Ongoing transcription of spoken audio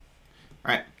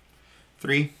All right.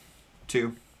 3,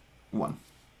 2, 1.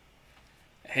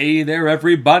 Hey there,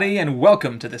 everybody, and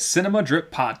welcome to the Cinema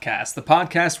Drip Podcast, the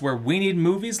podcast where we need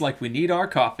movies like we need our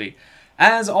coffee.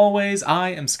 As always, I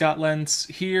am Scott Lentz,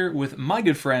 here with my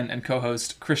good friend and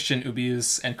co-host, Christian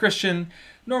Ubius. And Christian,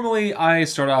 normally I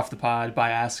start off the pod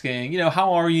by asking,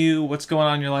 how are you? What's going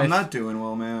on in your life? I'm not doing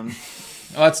well, man.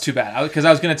 Oh, that's too bad, because I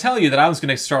was going to tell you that I was going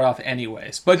to start off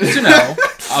anyways. But good to know.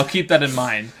 I'll keep that in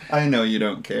mind. I know you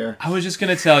don't care. I was just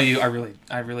going to tell you,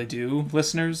 I really do,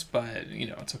 listeners, but,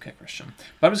 it's okay, Christian.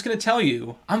 But I'm just going to tell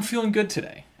you, I'm feeling good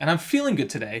today. And I'm feeling good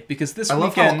today because this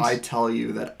weekend... I love how I tell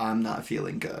you that I'm not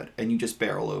feeling good, and you just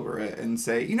barrel over it and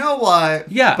say, you know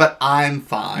what? Yeah. But I'm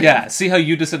fine. Yeah, see how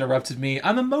you just interrupted me?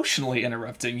 I'm emotionally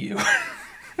interrupting you.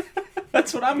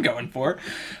 That's what I'm going for.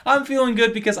 I'm feeling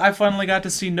good because I finally got to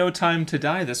see No Time to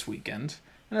Die this weekend.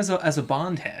 And as a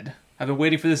Bond head, I've been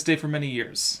waiting for this day for many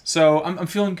years. So I'm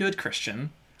feeling good,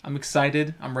 Christian. I'm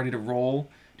excited. I'm ready to roll. Do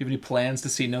you have any plans to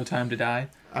see No Time to Die?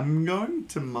 I'm going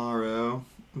tomorrow.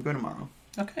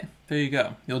 Okay, there you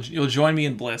go. You'll join me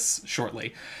in bliss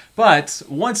shortly. But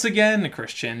once again,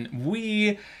 Christian,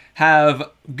 we have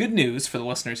good news for the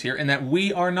listeners here in that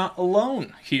we are not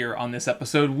alone here on this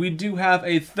episode. We do have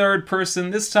a third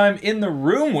person this time in the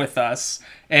room with us,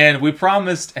 and we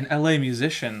promised an LA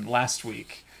musician last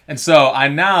week. And so I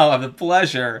now have the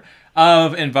pleasure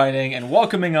of inviting and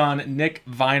welcoming on Nick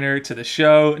Viner to the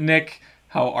show. Nick,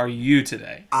 how are you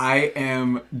today? I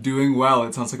am doing well.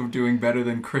 It sounds like I'm doing better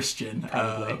than Christian,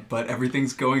 but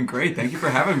everything's going great. Thank you for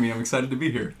having me. I'm excited to be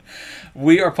here.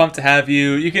 We are pumped to have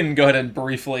you. You can go ahead and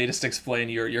briefly just explain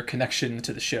your connection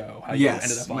to the show. How you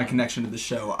ended up on. My connection to the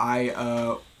show.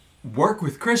 I work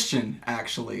with Christian,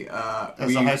 actually.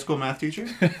 As a high school math teacher?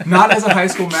 Not as a high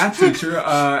school math teacher.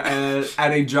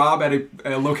 At a job at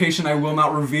a location I will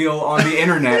not reveal on the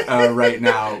internet right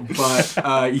now.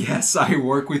 But yes, I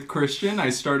work with Christian. I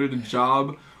started a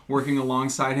job working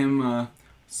alongside him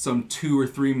some 2 or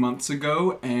 3 months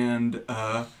ago, and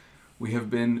we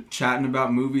have been chatting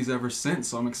about movies ever since.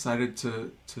 So I'm excited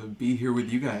to be here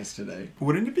with you guys today.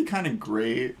 Wouldn't it be kind of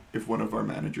great if one of our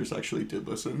managers actually did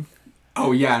listen?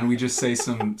 Oh yeah, and we just say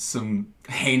some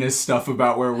heinous stuff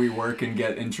about where we work and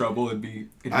get in trouble. It'd be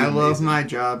I love my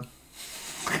job.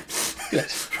 Good.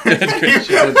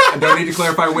 Christian. I don't need to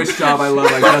clarify which job I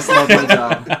love. I just love my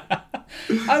job.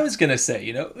 I was going to say,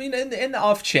 in the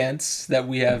off chance that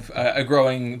we have a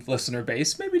growing listener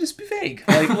base, maybe just be vague.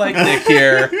 Like Nick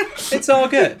here. It's all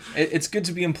good. It's good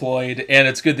to be employed, and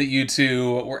it's good that you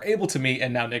two were able to meet,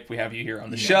 and now, Nick, we have you here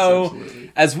on the show.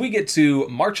 Absolutely. As we get to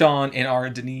march on in our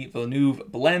Denis Villeneuve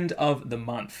blend of the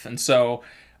month. And so,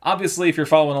 obviously, if you're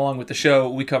following along with the show,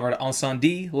 we covered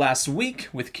Incendie last week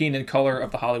with Keenan Culler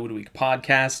of the Hollywood Week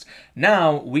podcast.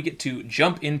 Now, we get to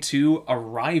jump into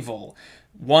Arrival,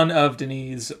 one of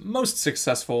Denis' most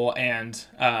successful and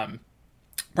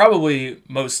probably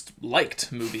most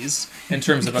liked movies in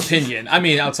terms of opinion. I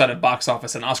mean, outside of box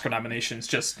office and Oscar nominations,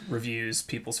 just reviews,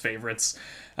 people's favorites.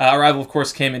 Arrival, of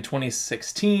course, came in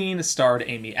 2016, starred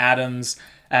Amy Adams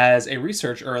as a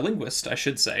researcher, or a linguist, I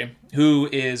should say, who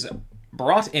is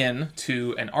brought in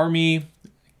to an army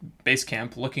base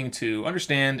camp looking to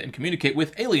understand and communicate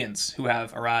with aliens who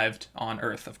have arrived on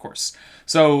Earth, of course.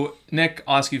 So, Nick,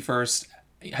 I'll ask you first.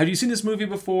 Have you seen this movie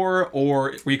before,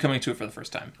 or were you coming to it for the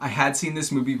first time? I had seen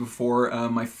this movie before.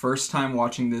 My first time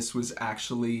watching this was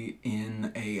actually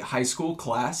in a high school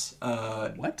class.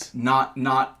 What? Not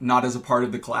as a part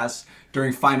of the class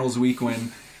during finals week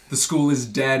when the school is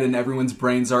dead and everyone's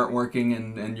brains aren't working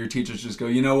and your teachers just go,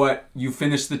 you know what? You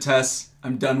finished the tests.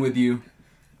 I'm done with you.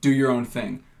 Do your own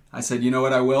thing. I said, you know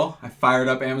what I will? I fired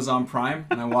up Amazon Prime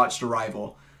and I watched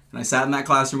Arrival. And I sat in that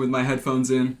classroom with my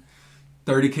headphones in,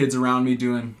 30 kids around me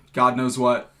doing God knows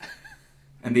what,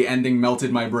 and the ending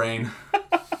melted my brain.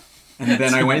 And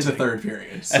then I went to third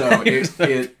period. So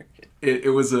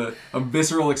it was a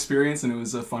visceral experience, and it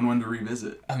was a fun one to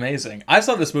revisit. Amazing. I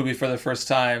saw this movie for the first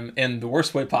time in the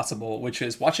worst way possible, which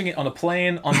is watching it on a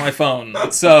plane on my phone.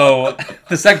 So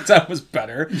the second time was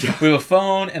better. Yeah. We have a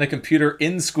phone and a computer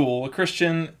in school.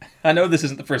 Christian, I know this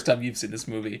isn't the first time you've seen this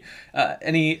movie.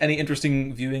 Any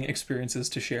interesting viewing experiences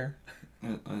to share?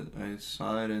 I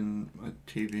saw it in a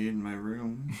TV in my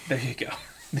room. There you go.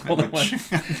 The only one.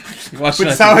 But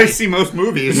it's how I see most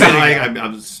movies.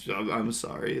 I'm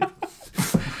sorry.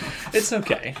 It's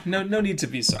okay. No need to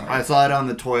be sorry. I saw it on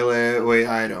the toilet. Wait,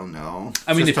 I don't know.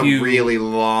 I mean, just if a you really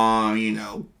long,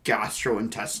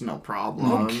 gastrointestinal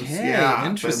problems. Okay, yeah,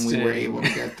 interesting. But we were able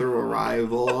to get through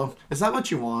Arrival. Is that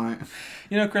what you want?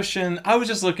 Christian, I was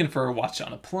just looking for a watch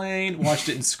on a plane. Watched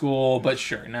it in school, but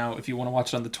sure. Now, if you want to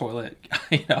watch it on the toilet,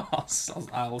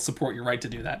 I'll support your right to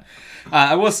do that.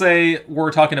 I will say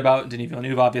we're talking about Denis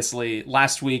Villeneuve. Obviously,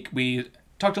 last week we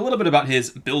talked a little bit about his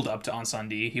build-up to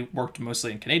Incendie. He worked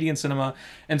mostly in Canadian cinema.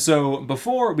 And so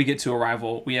before we get to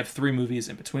Arrival, we have 3 movies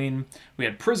in between. We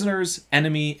had Prisoners,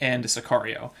 Enemy, and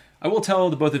Sicario. I will tell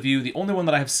the both of you, the only one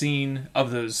that I have seen of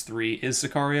those 3 is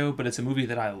Sicario, but it's a movie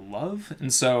that I love.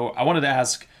 And so I wanted to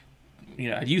ask,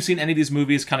 have you seen any of these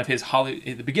movies, kind of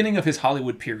the beginning of his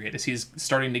Hollywood period, as he's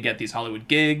starting to get these Hollywood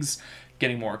gigs,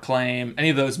 getting more acclaim? Any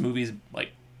of those movies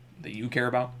that you care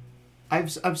about?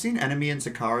 I've seen Enemy and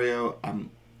Sicario.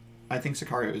 I think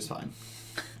Sicario is fine.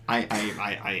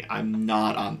 I'm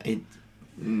not on it.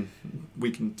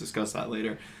 We can discuss that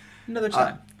later. Another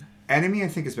time. Enemy, I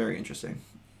think, is very interesting.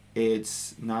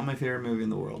 It's not my favorite movie in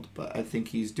the world, but I think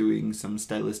he's doing some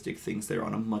stylistic things there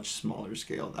on a much smaller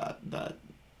scale that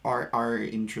are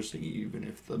interesting, even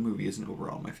if the movie isn't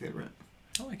overall my favorite.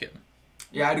 I like it.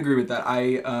 Yeah, I'd agree with that.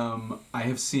 I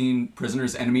have seen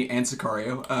Prisoners, Enemy, and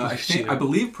Sicario. I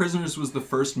believe Prisoners was the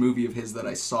first movie of his that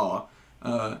I saw.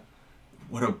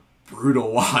 What a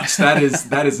brutal watch! That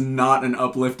is not an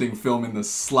uplifting film in the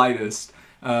slightest.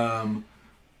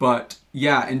 But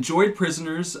yeah, enjoyed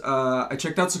Prisoners. I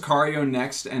checked out Sicario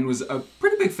next and was a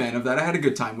pretty big fan of that. I had a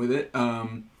good time with it.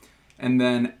 And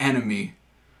then Enemy.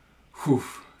 Whew,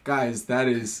 guys, that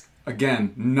is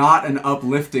again not an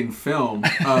uplifting film.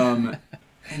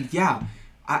 And yeah,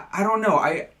 I don't know.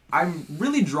 I'm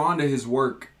really drawn to his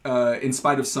work in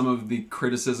spite of some of the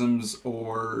criticisms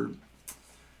or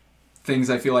things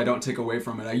I feel I don't take away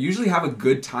from it. I usually have a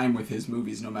good time with his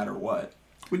movies no matter what.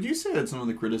 Would you say that some of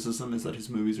the criticism is that his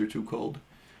movies are too cold?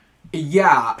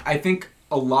 Yeah, I think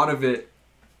a lot of it,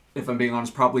 if I'm being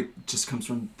honest, probably just comes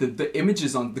from the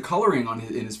images on the coloring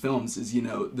in his films is,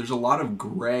 there's a lot of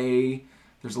gray,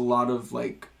 there's a lot of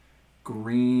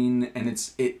green, and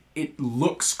it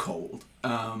looks cold.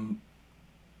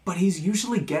 But he's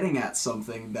usually getting at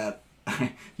something that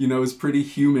is pretty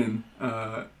human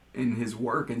in his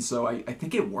work, and so I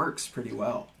think it works pretty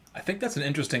well. I think that's an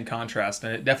interesting contrast,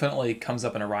 and it definitely comes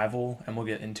up in Arrival, and we'll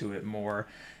get into it more.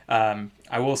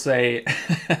 I will say,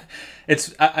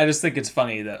 I just think it's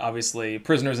funny that obviously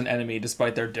Prisoners and Enemy,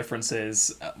 despite their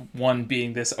differences, one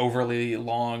being this overly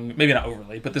long, maybe not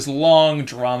overly, but this long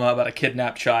drama about a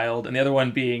kidnapped child, and the other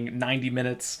one being 90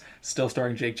 minutes, still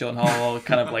starring Jake Gyllenhaal,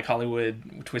 kind of like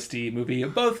Hollywood twisty movie,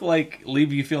 both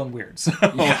leave you feeling weird. So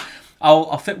yeah.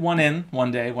 I'll fit one in one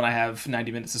day when I have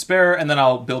 90 minutes to spare, and then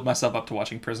I'll build myself up to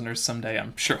watching Prisoners someday.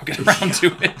 I'm sure I'll get around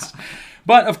to it.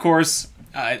 But, of course,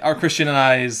 our Christian and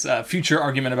I's future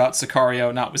argument about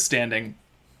Sicario notwithstanding,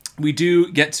 we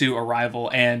do get to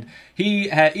Arrival, and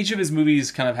each of his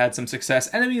movies kind of had some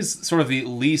success. Enemy is sort of the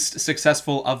least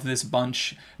successful of this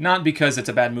bunch, not because it's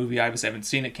a bad movie. I obviously haven't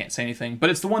seen it, can't say anything, but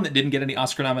it's the one that didn't get any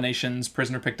Oscar nominations.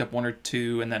 Prisoner picked up 1 or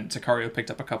 2, and then Sicario picked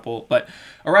up a couple. But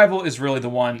Arrival is really the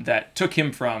one that took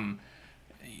him from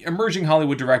emerging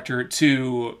Hollywood director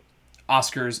to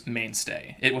Oscars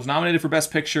mainstay. It was nominated for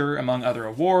Best Picture, among other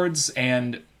awards,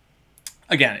 and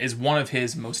again, is one of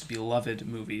his most beloved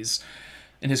movies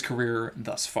in his career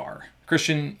thus far.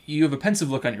 Christian, you have a pensive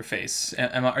look on your face.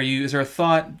 Is there a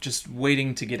thought just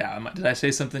waiting to get out? Did I say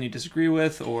something you disagree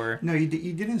with, or no? You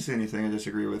didn't say anything I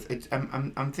disagree with.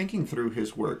 I'm thinking through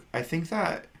his work. I think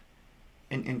that,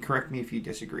 and correct me if you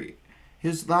disagree.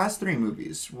 His last 3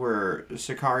 movies were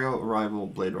Sicario, Arrival,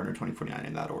 Blade Runner 2049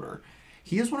 in that order.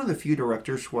 He is one of the few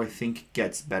directors who I think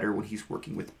gets better when he's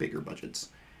working with bigger budgets,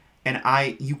 and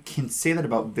you can say that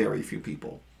about very few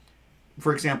people.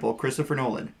 For example, Christopher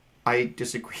Nolan. I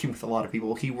disagree with a lot of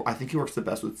people. I think he works the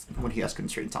best when he has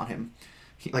constraints on him.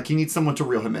 He needs someone to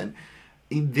reel him in.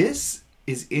 This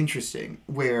is interesting,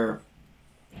 where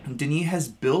Denis has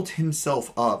built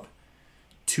himself up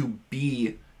to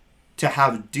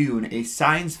have Dune, a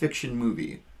science fiction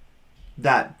movie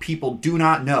that people do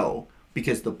not know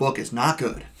because the book is not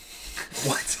good.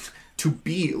 What? To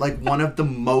be one of the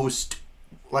most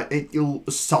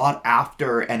sought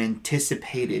after and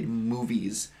anticipated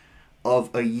movies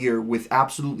of a year with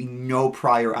absolutely no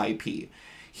prior IP.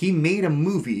 He made a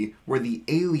movie where the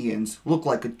aliens look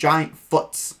like a giant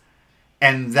foots,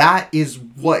 and that is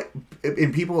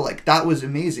and people were like, that was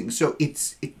amazing. So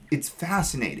it's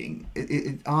fascinating.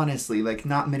 It honestly,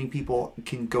 not many people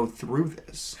can go through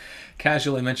this.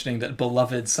 Casually mentioning that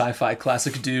beloved sci-fi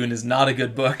classic Dune is not a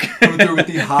good book. Go through with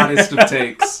the hottest of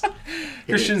takes.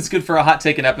 Christian's good for a hot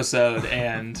take an episode,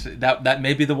 and that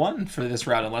may be the one for this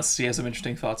route, unless he has some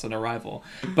interesting thoughts on Arrival.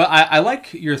 But I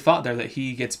like your thought there that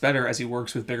he gets better as he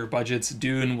works with bigger budgets.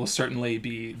 Dune will certainly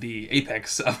be the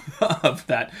apex of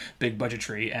that big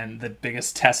budgetry and the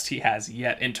biggest test he has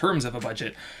yet in terms of a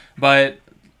budget. But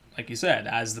like you said,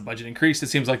 as the budget increased, it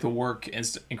seems like the work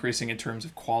is increasing in terms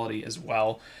of quality as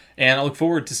well. And I look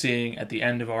forward to seeing at the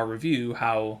end of our review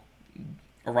how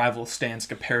Arrival stands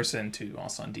comparison to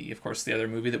Incendie, of course, the other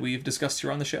movie that we've discussed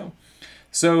here on the show.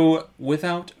 So,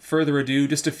 without further ado,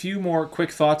 just a few more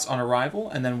quick thoughts on Arrival,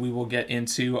 and then we will get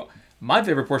into my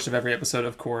favorite portion of every episode,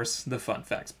 of course, the fun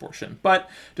facts portion. But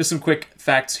just some quick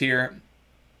facts here.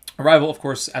 Arrival, of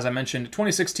course, as I mentioned,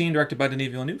 2016, directed by Denis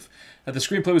Villeneuve. The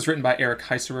screenplay was written by Eric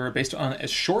Heiserer, based on a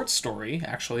short story,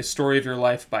 actually, Story of Your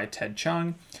Life by Ted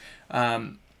Chiang.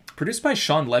 Produced by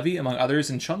Sean Levy, among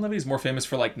others, and Sean Levy is more famous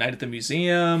for like Night at the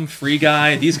Museum, Free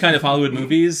Guy, these kind of Hollywood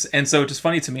movies, and so it's just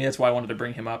funny to me, that's why I wanted to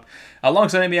bring him up.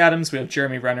 Alongside Amy Adams, we have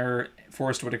Jeremy Renner,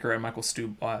 Forrest Whitaker, and Michael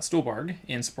Stuhlbarg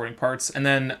in supporting parts, and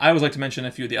then I always like to mention a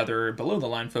few of the other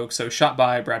below-the-line folks, so shot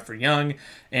by Bradford Young,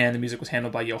 and the music was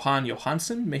handled by Johan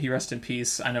Johansson, may he rest in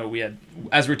peace. I know we had,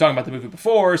 as we were talking about the movie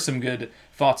before, some good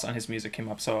thoughts on his music came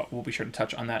up, so we'll be sure to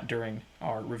touch on that during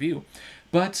our review.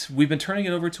 But we've been turning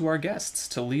it over to our guests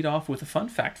to lead off with a fun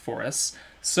fact for us.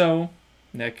 So,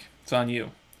 Nick, it's on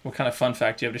you. What kind of fun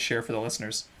fact do you have to share for the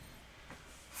listeners?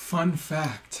 Fun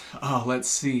fact. Oh, let's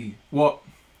see. Well,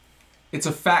 it's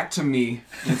a fact to me.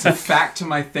 And it's a fact to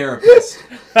my therapist.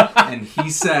 And he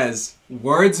says,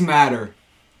 words matter,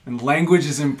 and language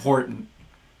is important.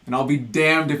 And I'll be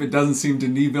damned if it doesn't seem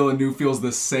Denis Villeneuve feels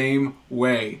the same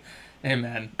way.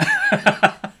 Amen.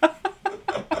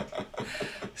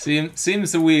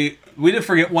 Seems that we did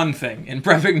forget one thing in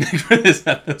prepping Nick for this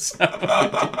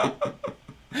episode.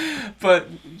 But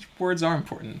words are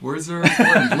important. Words are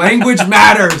important. Language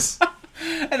matters!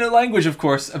 And the language, of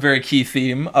course, a very key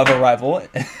theme of Arrival.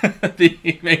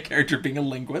 The main character being a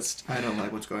linguist. I don't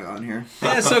like what's going on here.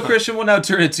 Yeah, so Christian, we'll now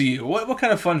turn it to you. What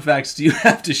kind of fun facts do you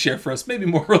have to share for us? Maybe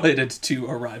more related to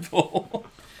Arrival.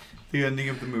 The ending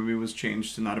of the movie was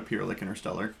changed to not appear like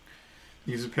Interstellar.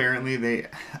 Because apparently the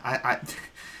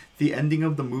ending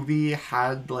of the movie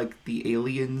had, like, the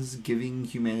aliens giving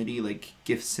humanity, like,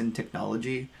 gifts and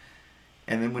technology.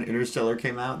 And then when Interstellar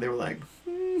came out, they were like,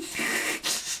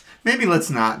 maybe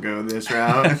let's not go this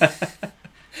route.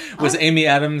 Was Amy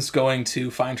Adams going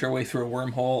to find her way through a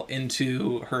wormhole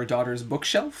into her daughter's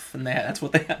bookshelf? And that's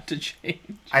what they had to change?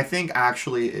 I think,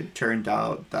 actually, it turned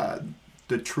out that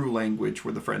the true language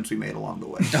were the friends we made along the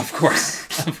way. Of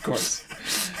course. Of course.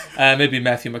 Maybe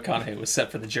Matthew McConaughey was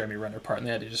set for the Jeremy Renner part, and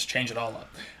they had to just change it all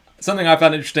up. Something I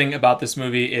found interesting about this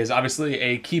movie is obviously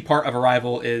a key part of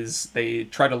Arrival is they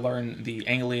try to learn the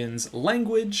aliens'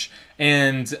 language,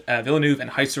 and Villeneuve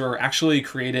and Heiserer actually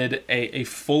created a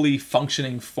fully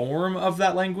functioning form of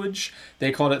that language.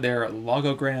 They called it their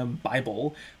logogram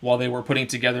Bible, while they were putting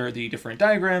together the different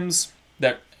diagrams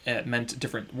that meant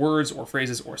different words or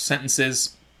phrases or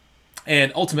sentences.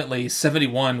 And ultimately,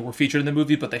 71 were featured in the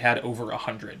movie, but they had over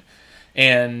 100.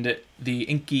 And the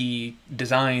inky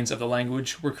designs of the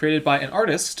language were created by an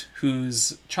artist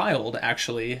whose child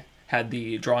actually had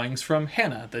the drawings from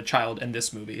Hannah, the child in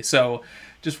this movie. So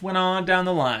just went on down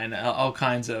the line, all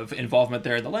kinds of involvement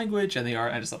there in the language and the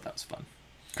art. I just thought that was fun.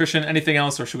 Christian, anything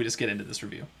else, or should we just get into this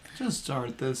review? Just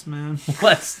start this, man.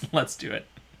 Let's do it.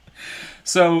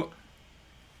 So,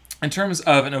 in terms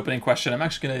of an opening question, I'm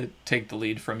actually going to take the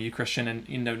lead from you, Christian. And,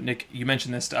 Nick, you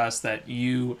mentioned this to us, that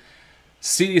you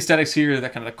see the aesthetics here,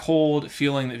 that kind of the cold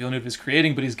feeling that Villeneuve is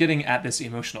creating, but he's getting at this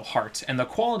emotional heart. And the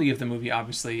quality of the movie,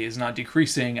 obviously, is not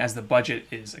decreasing as the budget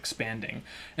is expanding.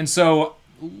 And so,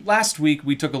 last week,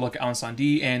 we took a look at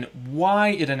Incendie and why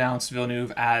it announced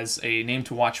Villeneuve as a name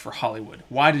to watch for Hollywood.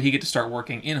 Why did he get to start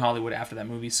working in Hollywood after that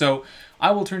movie? So,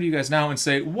 I will turn to you guys now and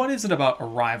say, what is it about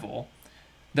Arrival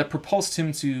that propulsed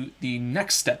him to the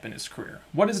next step in his career?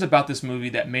 What is it about this movie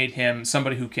that made him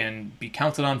somebody who can be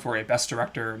counted on for a Best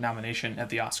Director nomination at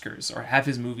the Oscars or have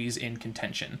his movies in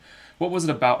contention? What was it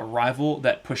about Arrival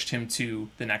that pushed him to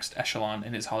the next echelon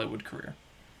in his Hollywood career?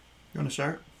 You want to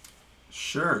start?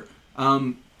 Sure.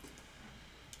 I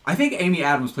think Amy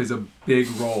Adams plays a big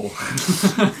role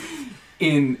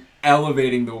in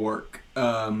elevating the work.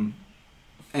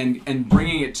 And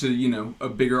bringing it to, a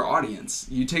bigger audience.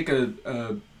 You take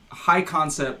a high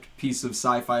concept piece of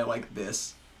sci-fi like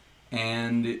this,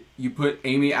 and you put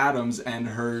Amy Adams and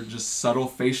her just subtle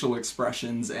facial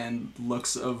expressions and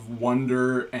looks of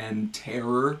wonder and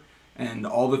terror and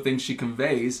all the things she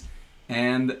conveys,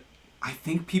 and I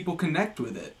think people connect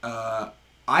with it.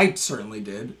 I certainly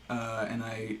did, and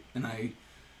I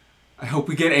I hope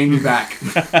we get Amy back.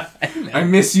 I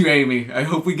miss you, Amy. I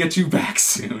hope we get you back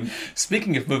soon.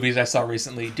 Speaking of movies I saw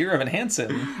recently, Dear Evan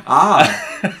Hansen.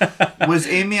 Was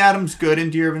Amy Adams good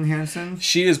in Dear Evan Hansen?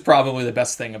 She is probably the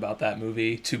best thing about that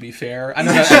movie, to be fair. I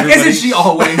know not everybody... Isn't she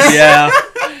always? Yeah.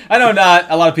 I know not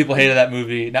a lot of people hated that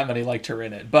movie. Not many liked her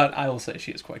in it. But I will say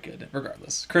she is quite good,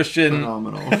 regardless. Christian.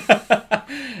 Phenomenal.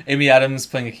 Amy Adams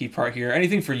playing a key part here.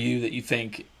 Anything for you that you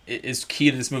think is key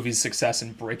to this movie's success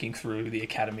in breaking through the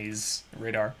Academy's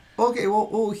radar? Okay,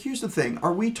 well, here's the thing.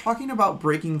 Are we talking about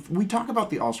breaking... We talk about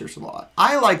the Oscars a lot.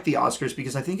 I like the Oscars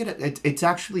because I think it's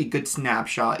actually a good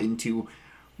snapshot into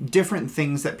different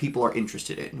things that people are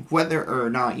interested in. Whether or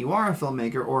not you are a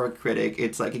filmmaker or a critic,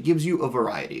 it's like it gives you a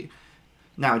variety.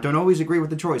 Now, I don't always agree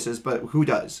with the choices, but who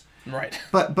does? Right.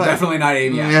 But Definitely not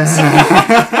Amy Adams.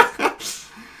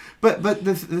 But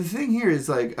the thing here is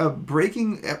like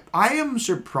breaking. I am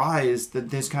surprised that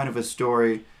this kind of a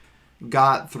story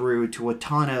got through to a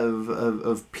ton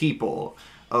of people,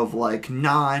 of like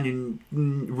non-regular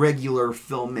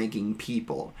filmmaking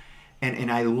people,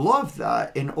 and I love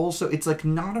that. And also, it's like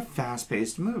not a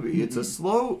fast-paced movie. Mm-hmm. It's a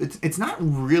slow. It's not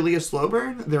really a slow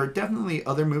burn. There are definitely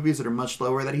other movies that are much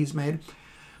slower that he's made,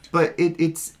 but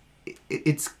it's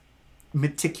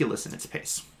meticulous in its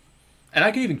pace. And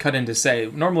I can even cut in to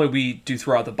say, normally we do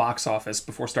throw out the box office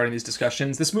before starting these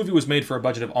discussions. This movie was made for a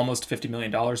budget of almost $50 million,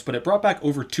 but it brought back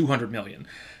over $200 million.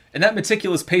 And that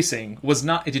meticulous pacing was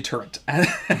not a deterrent,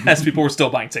 as people were still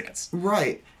buying tickets.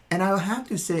 Right. And I have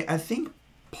to say, I think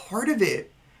part of it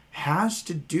has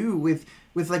to do with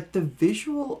like the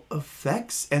visual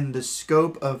effects and the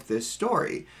scope of this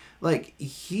story. Like,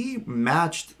 he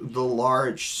matched the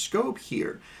large scope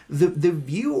here. The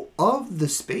view of the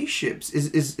spaceships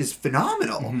is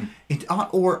phenomenal.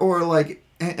 Mm-hmm.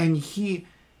 And he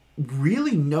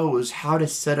really knows how to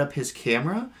set up his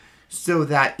camera so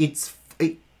that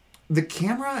the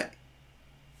camera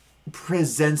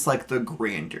presents like the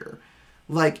grandeur.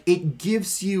 Like, it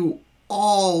gives you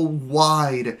all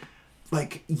wide.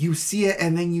 Like, you see it,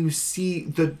 and then you see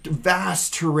the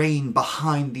vast terrain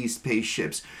behind these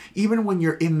spaceships. Even when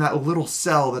you're in that little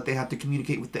cell that they have to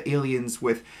communicate with the aliens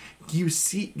with, you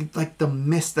see, like, the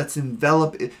mist that's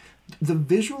enveloped. The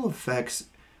visual effects,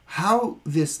 how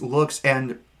this looks,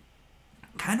 and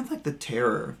kind of like the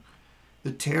terror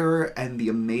and the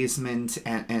amazement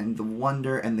and the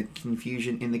wonder and the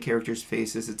confusion in the characters'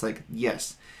 faces. It's like,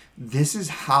 yes, this is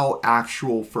how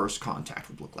actual First Contact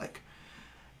would look like.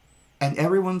 And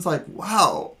everyone's like,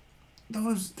 wow,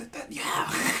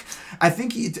 yeah. I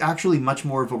think it's actually much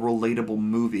more of a relatable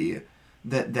movie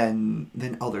than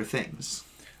other things.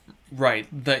 Right.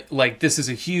 This is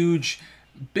a huge,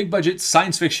 big budget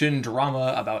science fiction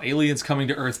drama about aliens coming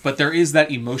to Earth, but there is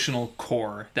that emotional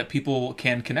core that people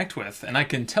can connect with. And I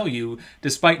can tell you,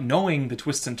 despite knowing the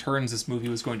twists and turns this movie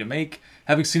was going to make,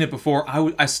 having seen it before,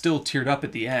 I still teared up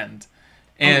at the end.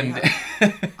 And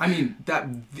I mean, that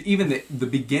even the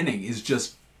beginning is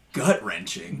just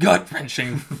gut-wrenching.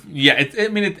 Gut-wrenching. Yeah,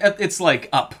 it's like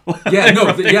Up. Yeah,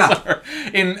 no, yeah.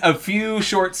 In a few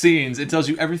short scenes, it tells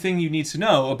you everything you need to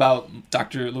know about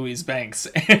Dr. Louise Banks,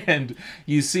 and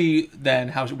you see then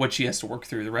what she has to work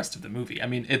through the rest of the movie. I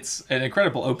mean, it's an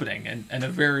incredible opening and a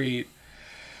very...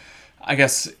 I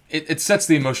guess it sets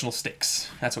the emotional stakes.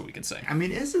 That's what we can say. I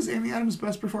mean, is this Amy Adams'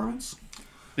 best performance?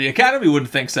 The Academy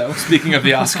wouldn't think so. Speaking of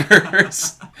the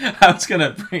Oscars, I was going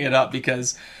to bring it up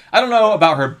because I don't know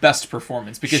about her best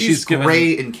performance because she's given...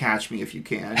 great in Catch Me If You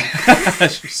Can.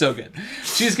 She's so good.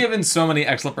 She's given so many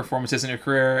excellent performances in her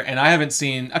career, and I haven't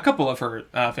seen a couple of her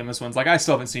famous ones. Like, I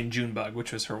still haven't seen Junebug,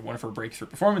 which was one of her breakthrough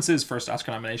performances, first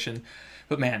Oscar nomination.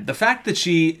 But man, the fact that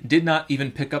she did not even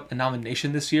pick up a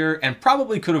nomination this year and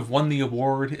probably could have won the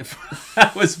award if I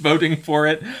was voting for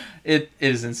it, it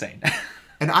is insane.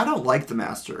 And I don't like The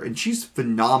Master, and she's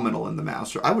phenomenal in The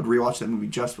Master. I would rewatch that movie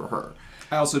just for her.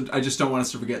 I just don't want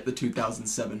us to forget the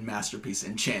 2007 masterpiece,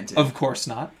 Enchanted. Of course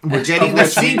not. We're getting the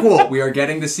sequel. We are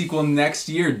getting the sequel next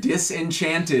year,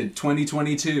 Disenchanted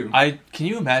 2022. Can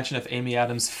you imagine if Amy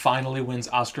Adams finally wins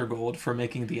Oscar Gold for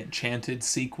making the Enchanted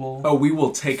sequel? Oh, we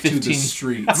will take to the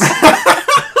streets.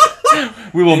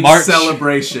 We will march.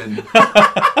 Celebration.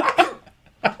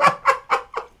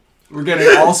 We're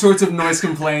getting all sorts of noise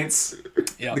complaints.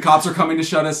 Yep. The cops are coming to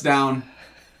shut us down.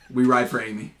 We ride for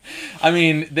Amy. I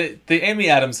mean, the Amy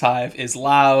Adams hive is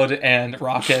loud and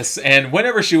raucous, and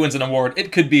whenever she wins an award,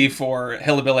 it could be for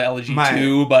Hillbilly Elegy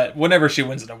 2, but whenever she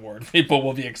wins an award, people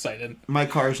will be excited. My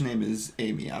car's name is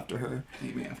Amy after her.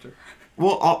 Amy after her.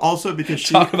 Well, also because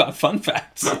she... Talk about fun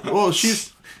facts. Well,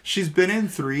 she's been in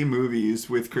 3 movies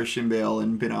with Christian Bale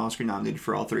and been Oscar nominated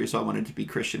for all 3, so I wanted to be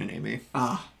Christian and Amy.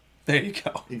 There you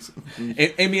go.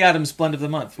 Amy Adams blend of the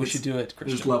month. We should do it,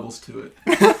 Christian. There's levels to it.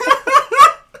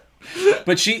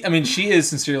 But she is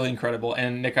sincerely incredible.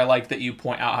 And Nick, I like that you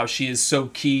point out how she is so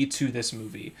key to this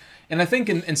movie. And I think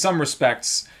in some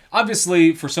respects,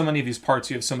 obviously for so many of these parts,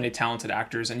 you have so many talented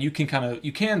actors, and you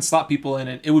can slot people in,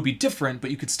 and it would be different, but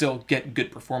you could still get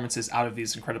good performances out of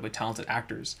these incredibly talented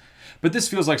actors. But this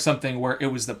feels like something where it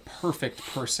was the perfect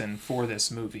person for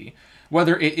this movie.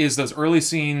 Whether it is those early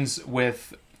scenes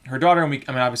with her daughter, and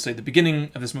obviously the beginning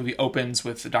of this movie opens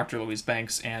with Dr. Louise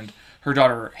Banks and her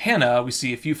daughter Hannah. We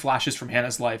see a few flashes from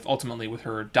Hannah's life, ultimately with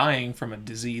her dying from a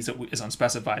disease that is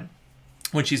unspecified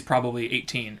when she's probably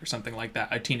 18 or something like that,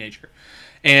 a teenager.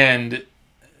 And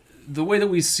the way that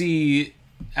we see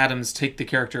Adams take the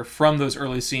character from those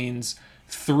early scenes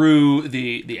through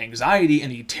the anxiety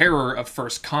and the terror of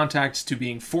first contact to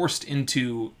being forced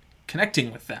into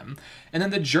connecting with them, and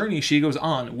then the journey she goes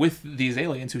on with these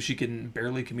aliens who she can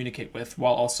barely communicate with,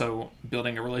 while also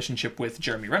building a relationship with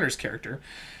Jeremy Renner's character.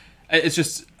 It's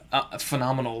just a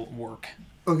phenomenal work.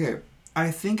 Okay,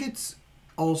 I think it's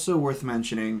also worth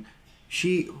mentioning,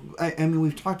 I mean,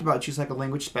 we've talked about she's like a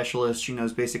language specialist. She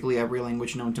knows basically every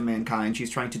language known to mankind. She's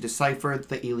trying to decipher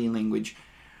the alien language.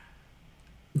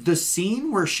 The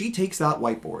scene where she takes that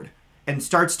whiteboard and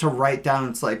starts to write down,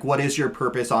 it's like, what is your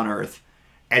purpose on Earth?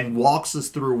 And walks us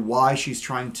through why she's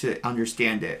trying to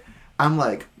understand it. I'm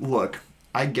like, look,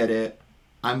 I get it.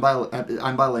 I'm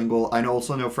bilingual. I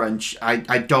also know French.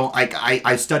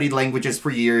 I studied languages for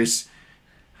years.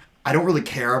 I don't really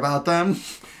care about them.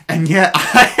 And yet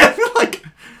I am like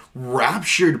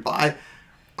raptured by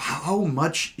how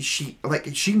much she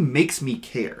makes me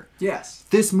care. Yes.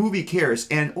 This movie cares.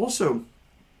 And also,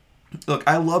 look,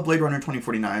 I love Blade Runner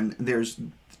 2049.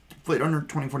 Blade Runner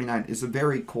 2049 is a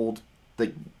very cold,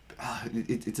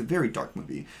 it's a very dark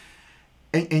movie.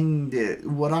 And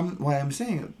why I'm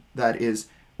saying that is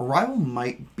Arrival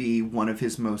might be one of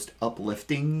his most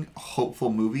uplifting,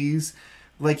 hopeful movies.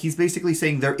 Like, he's basically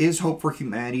saying there is hope for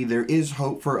humanity, there is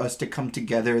hope for us to come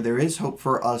together, there is hope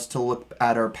for us to look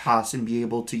at our past and be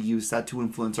able to use that to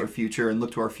influence our future and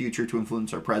look to our future to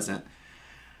influence our present.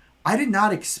 I did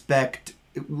not expect,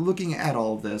 looking at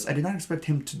all of this, I did not expect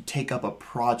him to take up a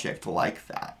project like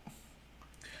that.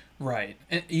 Right.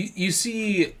 And you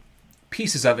see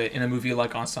pieces of it in a movie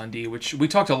like Incendie, which we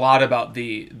talked a lot about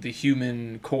the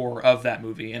human core of that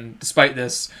movie. And despite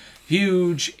this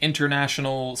huge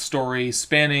international story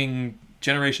spanning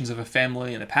generations of a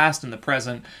family in the past and the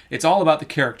present, it's all about the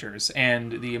characters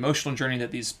and the emotional journey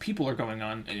that these people are going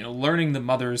on, learning the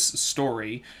mother's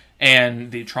story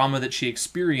and the trauma that she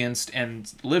experienced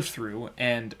and lived through,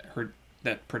 and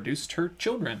that produced her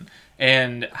children,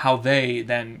 and how they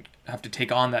then have to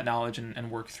take on that knowledge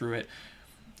and work through it.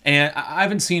 And I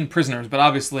haven't seen Prisoners, but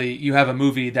obviously you have a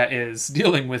movie that is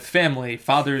dealing with family,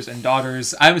 fathers and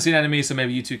daughters. I haven't seen Enemy, so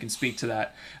maybe you two can speak to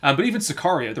that. But even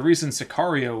Sicario, the reason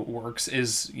Sicario works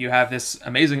is you have this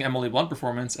amazing Emily Blunt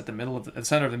performance at the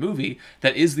center of the movie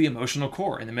that is the emotional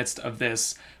core in the midst of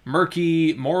this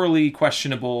murky, morally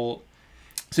questionable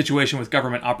situation with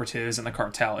government operatives and the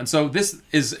cartel. And so this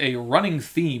is a running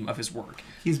theme of his work.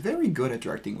 He's very good at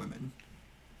directing women.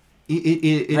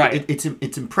 Right.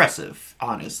 It's impressive,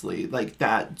 honestly, like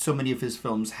that so many of his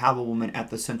films have a woman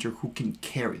at the center who can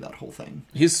carry that whole thing.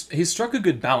 He's struck a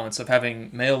good balance of having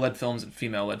male-led films and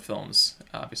female-led films,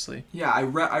 obviously. Yeah, I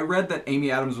read that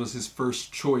Amy Adams was his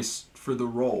first choice for the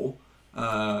role,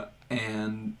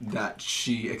 and that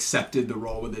she accepted the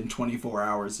role within 24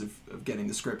 hours of getting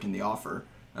the script and the offer.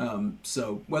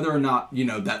 So whether or not,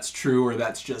 that's true or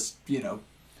that's just,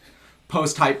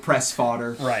 post-hype press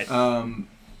fodder. Right.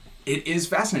 It is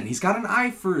fascinating. He's got an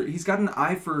eye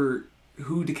for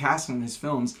who to cast in his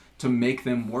films to make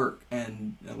them work.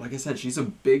 And like I said, she's a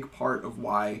big part of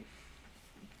why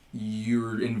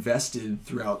you're invested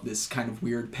throughout this kind of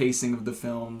weird pacing of the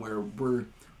film where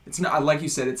it's not, like you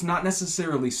said, it's not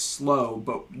necessarily slow,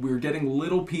 but we're getting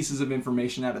little pieces of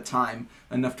information at a time,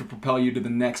 enough to propel you to the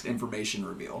next information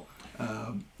reveal.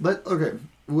 I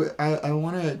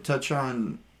want to touch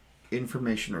on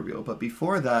information reveal, but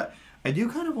before that, I do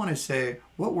kind of want to say,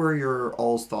 what were your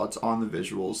all's thoughts on the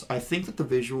visuals? I think that the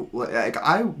visual, like,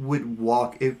 I would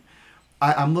walk if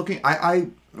I'm looking. I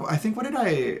think what did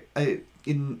I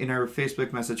in our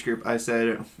Facebook message group, I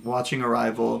said, watching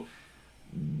Arrival,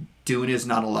 Dune is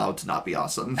not allowed to not be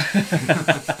awesome.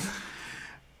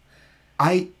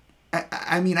 I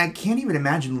mean, I can't even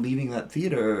imagine leaving that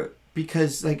theater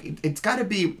because, like, it's got to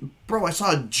be, bro, I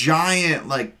saw a giant,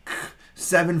 like,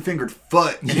 7-fingered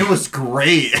foot, and it was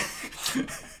great.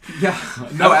 Yeah,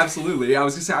 no, absolutely. I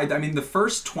was gonna say, I mean, the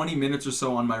first 20 minutes or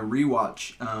so on my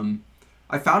rewatch,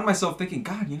 I found myself thinking,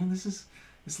 God,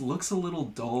 this looks a little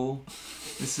dull.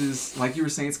 This is, like you were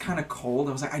saying, it's kind of cold.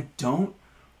 I was like, I don't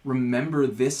remember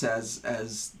this as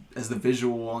the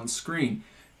visual on screen.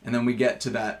 And then we get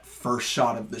to that first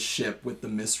shot of the ship with the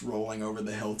mist rolling over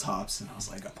the hilltops, and I was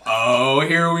like, oh,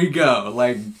 here we go.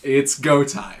 Like, it's go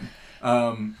time.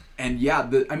 And yeah,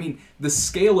 the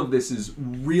scale of this is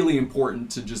really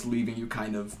important to just leaving you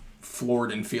kind of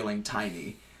floored and feeling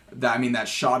tiny. That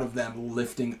shot of them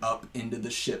lifting up into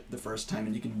the ship the first time,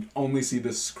 and you can only see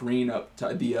the screen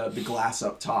the glass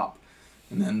up top,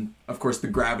 and then of course the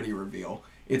gravity reveal.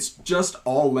 It's just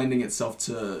all lending itself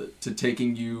to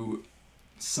taking you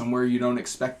somewhere you don't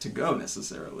expect to go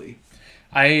necessarily.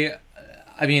 I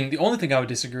mean, the only thing I would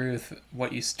disagree with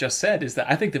what you just said is that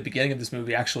I think the beginning of this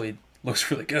movie actually looks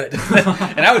really good.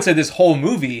 And I would say this whole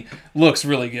movie looks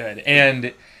really good.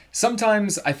 And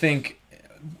sometimes I think,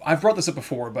 I've brought this up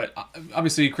before, but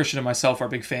obviously Christian and myself are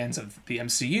big fans of the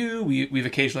MCU. We've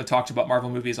occasionally talked about Marvel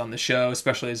movies on the show,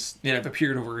 especially as have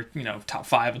appeared over top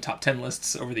 5 and top 10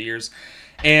 lists over the years.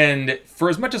 And for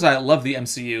as much as I love the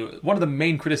MCU, one of the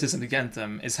main criticisms against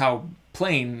them is how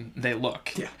plain they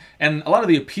look. Yeah. And a lot of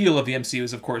the appeal of the MCU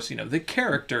is, of course, the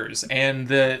characters and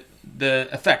the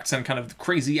effects and kind of the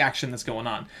crazy action that's going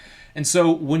on. And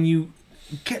so when you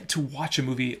get to watch a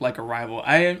movie like Arrival,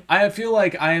 I feel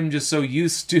like I am just so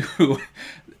used to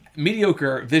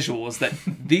mediocre visuals that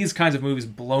these kinds of movies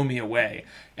blow me away.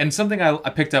 And something I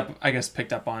picked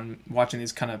up on watching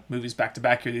these kind of movies back to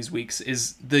back here these weeks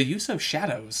is the use of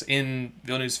shadows in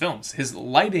Villeneuve's films. His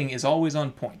lighting is always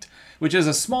on point, which is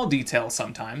a small detail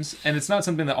sometimes, and it's not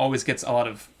something that always gets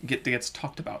gets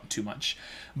talked about too much.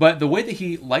 But the way that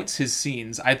he lights his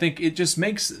scenes, I think it just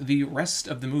makes the rest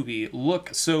of the movie look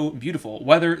so beautiful.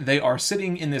 Whether they are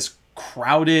sitting in this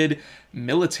crowded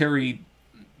military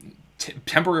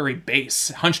temporary base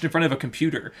hunched in front of a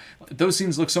computer, those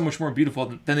scenes look so much more beautiful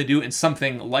than they do in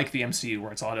something like the MCU,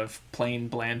 where it's a lot of plain,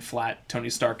 bland, flat Tony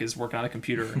Stark is working on a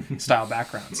computer style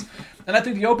backgrounds. And I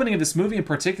think the opening of this movie in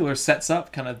particular sets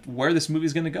up kind of where this movie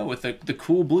is going to go with the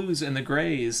cool blues and the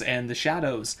grays and the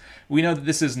shadows. We know that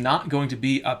this is not going to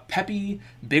be a peppy,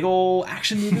 big ol'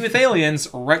 action movie with aliens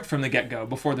right from the get-go,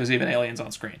 before there's even aliens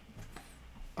on screen.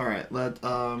 All right,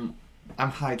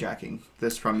 I'm hijacking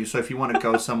this from you, so if you want to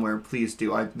go somewhere, please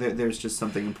do. There's just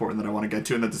something important that I want to get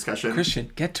to in the discussion.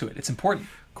 Christian, get to it. It's important.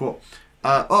 Cool.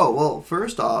 Well,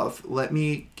 first off, let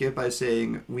me get by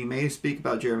saying we may speak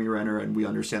about Jeremy Renner, and we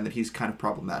understand that he's kind of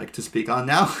problematic to speak on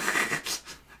now.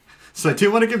 So I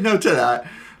do want to give note to that.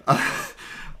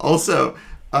 Also,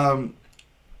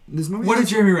 this movie... What did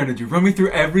Jeremy Renner do? Run me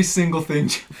through every single thing.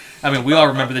 I mean, we all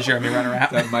remember the Jeremy Renner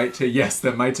app. That might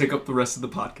take up the rest of the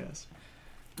podcast.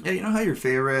 Yeah, you know how your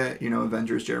favorite,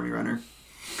 Avenger is Jeremy Renner?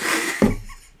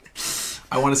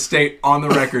 I want to state on the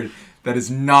record that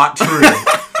is not true.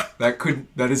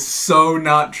 That is so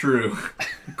not true.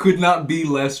 Could not be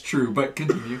less true, but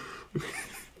continue.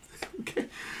 Okay.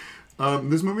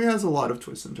 This movie has a lot of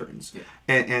twists and turns. Yeah.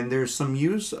 And there's some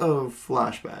use of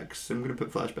flashbacks. I'm going to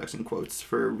put flashbacks in quotes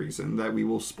for a reason that we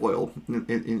will spoil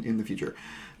in the future.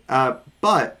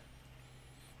 But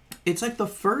it's like the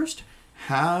first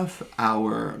half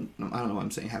hour, I don't know why I'm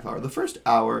saying half hour. The first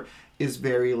hour is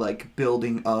very like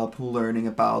building up, learning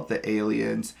about the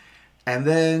aliens. And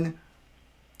then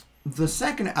the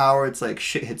second hour, it's like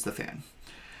shit hits the fan.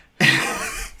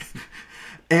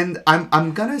 And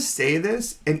I'm gonna say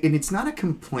this, and it's not a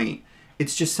complaint.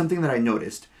 It's just something that I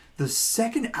noticed. The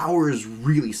second hour is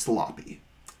really sloppy.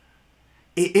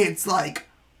 It's like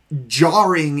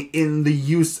jarring in the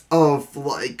use of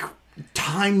like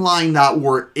timeline that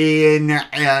we're in,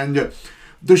 and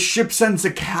the ship sends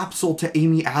a capsule to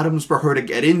Amy Adams for her to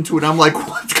get into it. I'm like,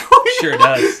 what's going on? Sure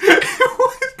does.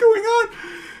 What's going on?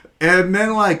 And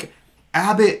then like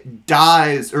Abbott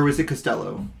dies, or was it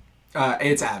Costello?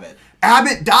 It's Abbott.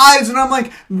 Abbott dies, and I'm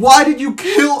like, why did you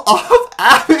kill off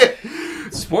Abbott?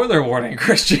 Spoiler warning,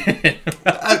 Christian.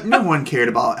 No one cared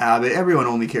about Abbott. Everyone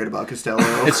only cared about Costello.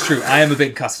 It's true. I am a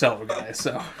big Costello guy,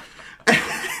 so.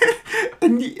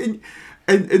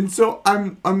 And so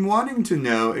I'm wanting to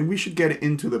know, and we should get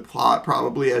into the plot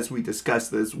probably as we discuss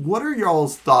this. What are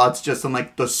y'all's thoughts just on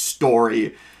like the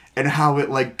story and how it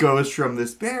like goes from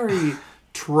this very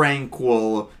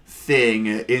tranquil thing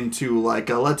into like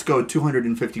a let's go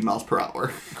 250 miles per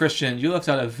hour? Christian, you left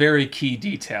out a very key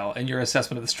detail in your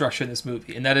assessment of the structure in this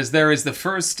movie, and that is there is the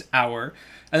first hour,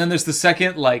 and then there's the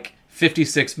second like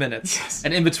 56 minutes. Yes.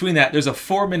 And in between that, there's a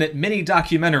 4-minute mini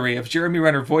documentary of Jeremy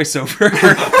Renner voiceover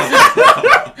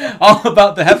all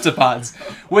about the heptapods.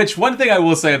 Which, one thing I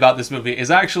will say about this movie is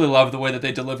I actually love the way that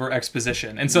they deliver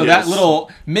exposition. And so that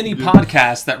little mini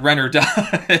podcast that Renner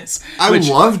does... I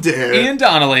loved it. Ian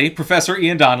Donnelly, Professor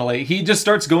Ian Donnelly, he just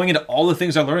starts going into all the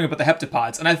things I'm learning about the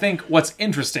heptapods. And I think what's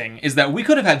interesting is that we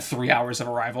could have had 3 hours of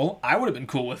Arrival. I would have been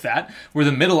cool with that. Where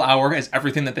the middle hour is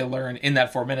everything that they learn in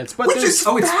that 4 minutes. But Which is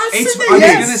fascinating. I was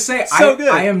going to say, So good.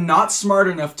 I am not smart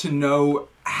enough to know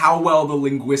how well the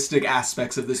linguistic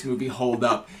aspects of this movie hold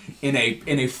up in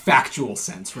a factual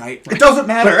sense, right? It doesn't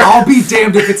matter. I'll be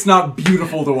damned if it's not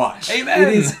beautiful to watch.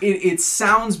 Amen. It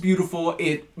sounds beautiful.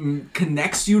 It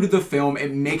connects you to the film.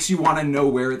 It makes you want to know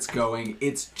where it's going.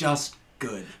 It's just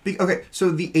good. Okay,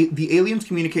 so the aliens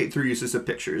communicate through uses of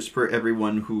pictures for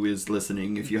everyone who is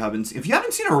listening. If you haven't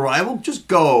seen Arrival, just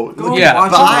go watch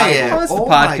buy Arrival. it. Pause the Oh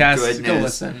my podcast. goodness. Go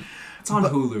listen. It's on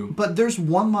Hulu. But there's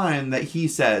one line that he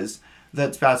says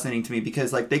that's fascinating to me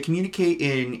because like they communicate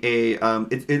in a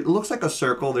it looks like a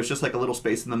circle. There's just like a little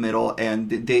space in the middle,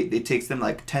 and it takes them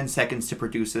like 10 seconds to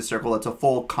produce this circle. It's a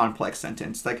full complex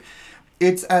sentence. Like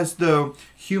it's as though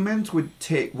humans would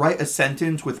write a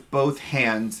sentence with both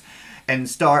hands and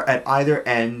start at either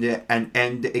end and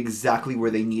end exactly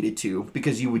where they needed to,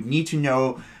 because you would need to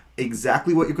know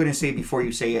exactly what you're going to say before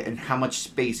you say it and how much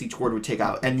space each word would take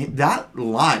out. And that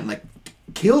line like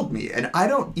killed me, and I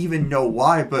don't even know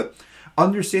why, but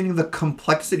understanding the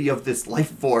complexity of this life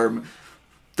form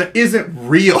that isn't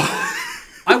real.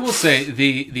 I will say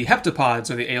the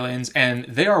heptapods are the aliens, and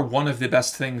they are one of the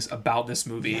best things about this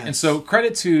movie. Yes. And so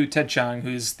credit to Ted Chiang,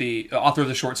 who's the author of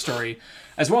the short story,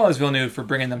 as well as Villeneuve for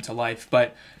bringing them to life.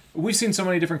 But we've seen so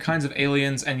many different kinds of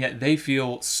aliens, and yet they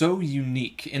feel so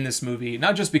unique in this movie,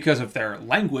 not just because of their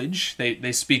language.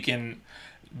 They speak in,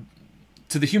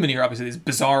 to the human ear, obviously, these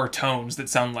bizarre tones that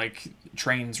sound like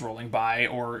trains rolling by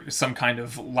or some kind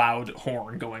of loud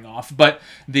horn going off, but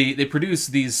they produce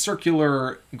these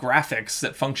circular graphics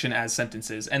that function as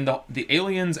sentences, and the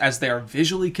aliens as they are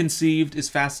visually conceived is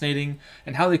fascinating,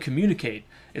 and how they communicate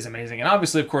is amazing, and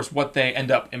obviously of course what they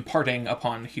end up imparting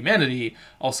upon humanity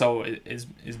also is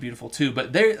beautiful too.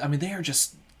 But they are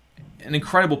just an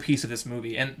incredible piece of this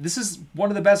movie, and this is one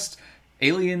of the best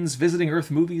aliens visiting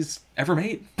Earth movies ever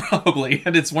made, probably,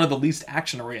 and it's one of the least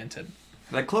action oriented.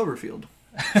 Like Cloverfield.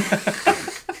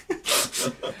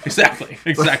 Exactly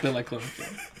like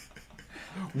Cloverfield.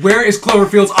 Where is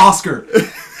Cloverfield's Oscar?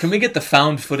 Can we get the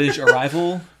found footage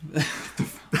Arrival?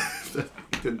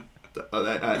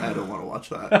 I don't want to watch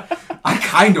that. I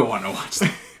kind of want to watch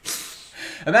that.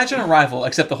 Imagine Arrival,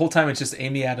 except the whole time it's just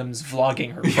Amy Adams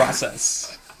vlogging her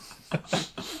process.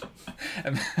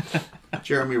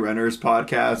 Jeremy Renner's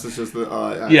podcast is just the...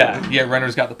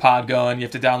 Renner's got the pod going. You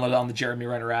have to download it on the Jeremy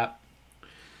Renner app.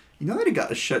 You know that it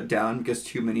got shut down because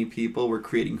too many people were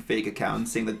creating fake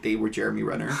accounts saying that they were Jeremy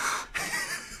Renner?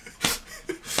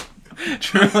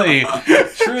 Truly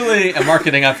a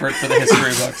marketing effort for the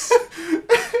history books.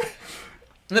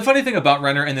 And the funny thing about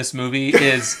Renner in this movie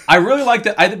is I really liked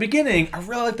it. At the beginning, I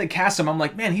really liked the cast him. I'm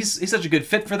like, man, he's such a good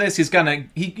fit for this.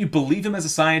 You believe him as a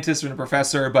scientist and a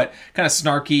professor, but kind of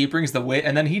snarky, he brings the wit,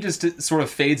 and then he just sort of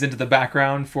fades into the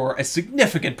background for a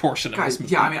significant portion of this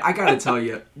movie. Yeah, I mean, I gotta tell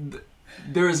you,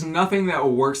 there is nothing that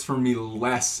works for me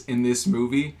less in this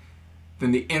movie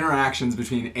than the interactions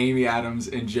between Amy Adams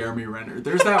and Jeremy Renner.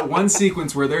 There's that one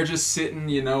sequence where they're just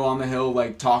sitting, on the hill,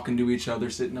 like, talking to each other,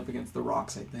 sitting up against the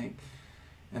rocks, I think.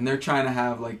 And they're trying to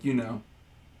have, like,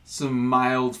 some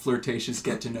mild, flirtatious,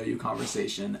 get-to-know-you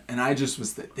conversation. And I just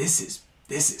was this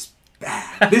is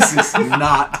bad. This is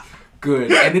not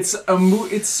good. And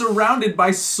it's surrounded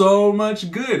by so much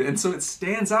good. And so it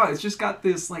stands out. It's just got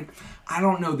this, like, I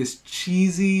don't know, this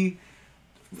cheesy,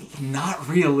 not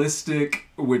realistic,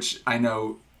 which I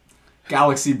know,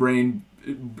 Galaxy Brain,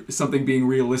 something being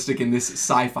realistic in this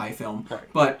sci-fi film. Right.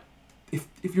 But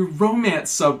if your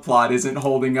romance subplot isn't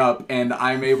holding up and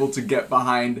I'm able to get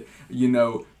behind,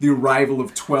 the arrival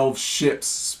of 12 ships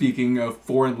speaking a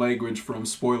foreign language from,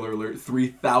 spoiler alert,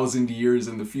 3,000 years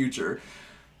in the future,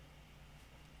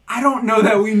 I don't know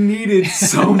that we needed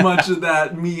so much of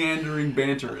that meandering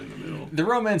banter in the middle. The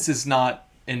romance is not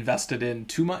invested in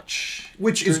too much.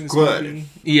 Which is during this good. movie.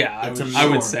 Yeah, I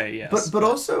would say yes. But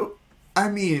also, I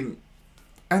mean...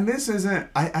 And this isn't...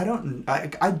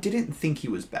 I didn't think he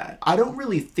was bad. I don't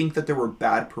really think that there were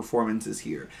bad performances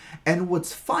here. And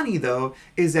what's funny, though,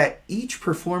 is that each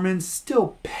performance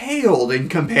still paled in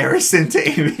comparison to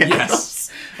Amy Adams.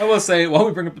 Yes. I will say, while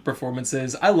we bring up the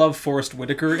performances, I love Forrest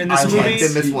Whitaker in this I movie. liked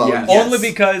him as well. Yes. Only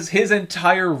because his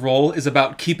entire role is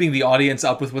about keeping the audience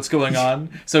up with what's going on.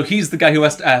 So he's the guy who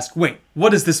has to ask, wait,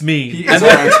 what does this mean? He is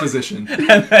our exposition.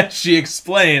 And then she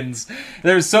explains.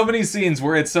 There's so many scenes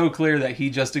where it's so clear that he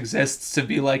just exists to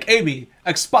be like, Amy,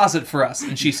 exposit for us.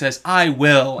 And she says, I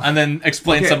will. And then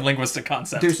explain some linguistic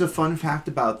concept. There's a fun fact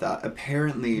about that.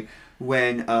 Apparently,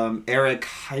 when Eric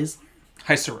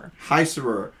Heiserer,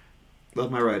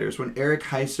 love my writers, when Eric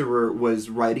Heiserer was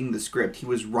writing the script, he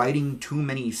was writing too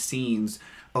many scenes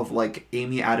of, like,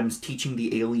 Amy Adams teaching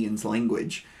the aliens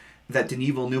language that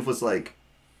Denis Villeneuve was like,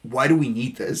 why do we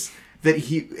need this? That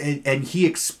he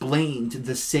explained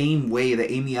the same way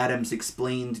that Amy Adams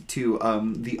explained to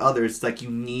the others, like, you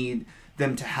need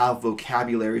them to have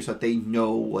vocabulary so that they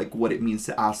know, like, what it means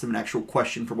to ask them an actual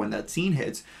question for when that scene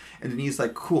hits. And then he's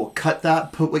like, cool, cut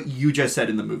that, put what you just said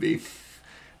in the movie.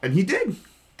 And he did.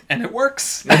 And it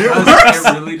works.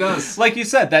 It really does. Like you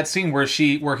said, that scene where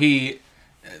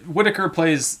Whitaker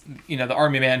plays, the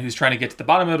army man who's trying to get to the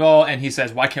bottom of it all, and he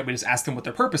says, why can't we just ask them what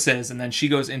their purpose is? And then she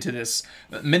goes into this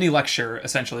mini lecture,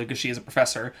 essentially, because she is a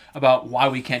professor, about why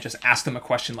we can't just ask them a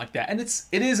question like that. And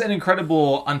it is an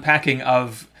incredible unpacking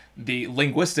of the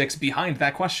linguistics behind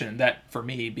that question that, for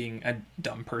me, being a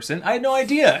dumb person, I had no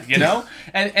idea,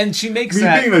 and she makes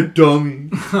that being a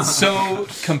dummy so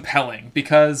compelling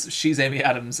because she's Amy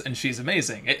Adams and she's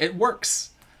amazing. It works.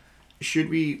 Should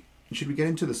we get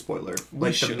into the spoiler?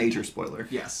 The major spoiler?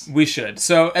 Yes. We should.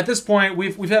 So at this point,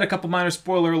 we've had a couple minor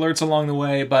spoiler alerts along the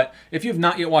way, but if you have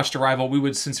not yet watched Arrival, we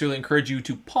would sincerely encourage you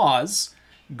to pause,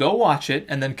 go watch it,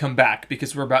 and then come back,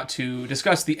 because we're about to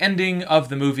discuss the ending of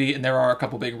the movie, and there are a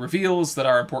couple big reveals that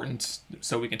are important,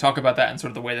 so we can talk about that and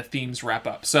sort of the way the themes wrap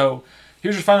up. So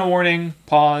here's your final warning.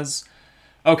 Pause.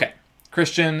 Okay.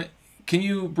 Christian, can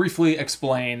you briefly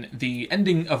explain the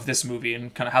ending of this movie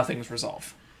and kind of how things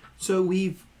resolve? So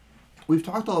we've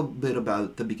talked a little bit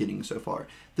about the beginning so far.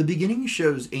 The beginning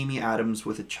shows Amy Adams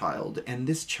with a child, and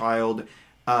this child,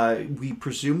 we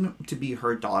presume to be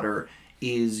her daughter,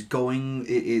 is growing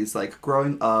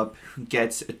up,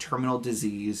 gets a terminal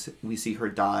disease. We see her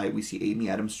die. We see Amy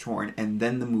Adams torn, and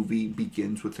then the movie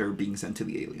begins with her being sent to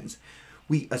the aliens.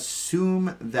 We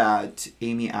assume that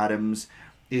Amy Adams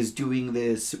is doing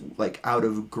this, like, out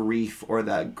of grief, or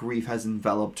that grief has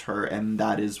enveloped her, and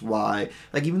that is why,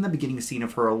 like, even the beginning scene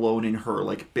of her alone in her,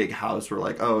 like, big house, we're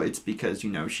like, oh, it's because,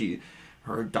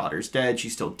 her daughter's dead,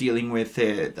 she's still dealing with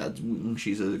it, that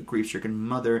she's a grief-stricken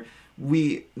mother.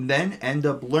 We then end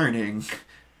up learning,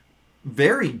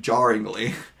 very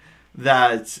jarringly,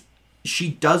 that she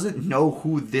doesn't know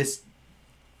who this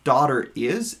daughter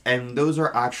is, and those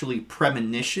are actually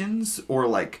premonitions, or,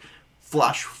 like,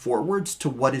 flash forwards to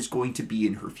what is going to be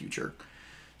in her future.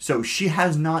 So she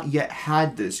has not yet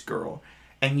had this girl,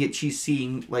 and yet she's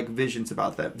seeing, like, visions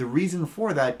about that. The reason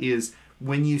for that is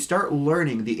when you start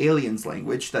learning the aliens'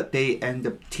 language that they end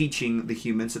up teaching the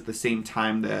humans at the same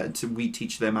time that we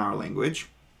teach them our language,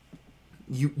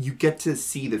 you get to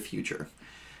see the future,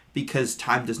 because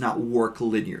time does not work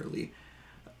linearly.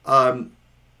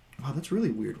 Wow, that's really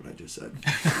weird what I just said.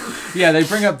 Yeah, they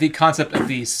bring up the concept of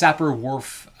the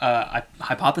Sapir-Whorf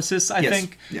hypothesis, I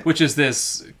think, which is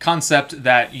this concept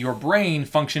that your brain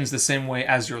functions the same way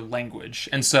as your language.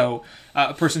 And so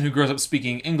a person who grows up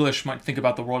speaking English might think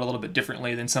about the world a little bit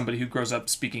differently than somebody who grows up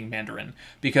speaking Mandarin,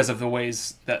 because of the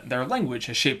ways that their language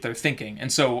has shaped their thinking.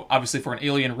 And so, obviously, for an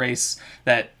alien race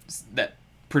that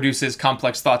produces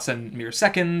complex thoughts in mere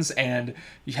seconds, and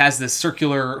has this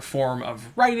circular form of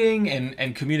writing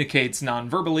and communicates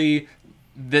non-verbally,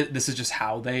 this is just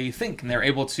how they think, and they're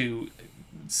able to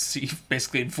see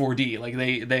basically in 4D. Like,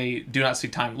 they do not see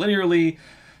time linearly.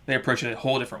 They approach it a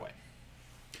whole different way.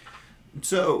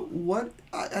 So what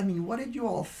did you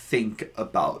all think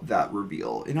about that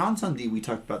reveal? In Ensandi, we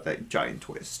talked about that giant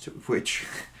twist, which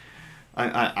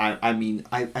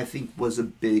I think was a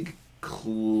big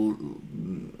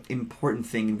important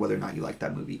thing in whether or not you like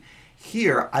that movie.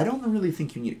 Here, I don't really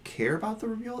think you need to care about the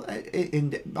reveal.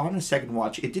 And on a second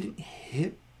watch, it didn't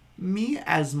hit me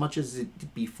as much as it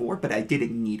did before, but I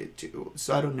didn't need it to.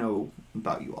 So I don't know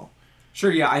about you all. Sure,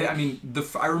 yeah.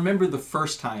 I remember the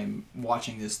first time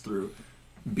watching this through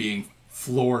being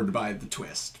floored by the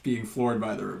twist, being floored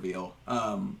by the reveal.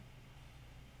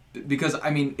 Because,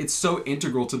 it's so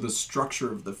integral to the structure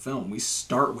of the film. We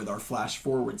start with our flash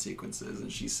forward sequences,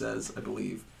 and she says, I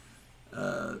believe,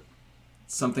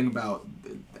 something about,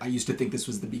 I used to think this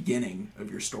was the beginning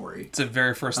of your story. It's the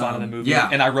very first line of the movie, yeah.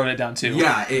 And I wrote it down too.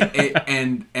 Yeah,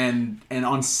 and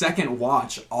on second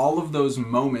watch, all of those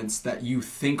moments that you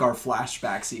think are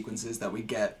flashback sequences that we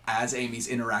get as Amy's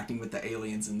interacting with the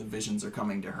aliens and the visions are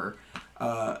coming to her,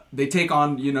 they take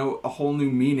on, a whole new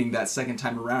meaning that second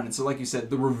time around. And so, like you said,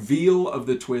 the reveal of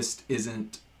the twist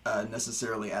isn't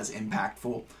necessarily as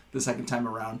impactful the second time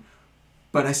around,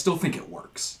 but I still think it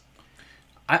works.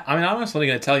 I'm honestly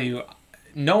going to tell you,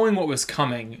 knowing what was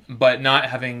coming, but not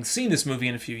having seen this movie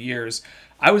in a few years,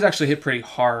 I was actually hit pretty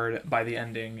hard by the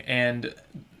ending. And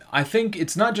I think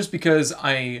it's not just because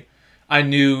I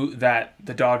knew that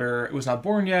the daughter was not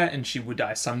born yet and she would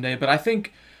die someday, but I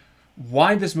think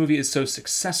why this movie is so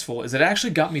successful is it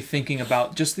actually got me thinking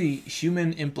about just the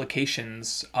human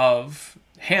implications of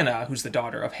Hannah, who's the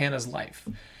daughter, of Hannah's life.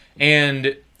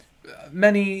 And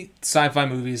many sci-fi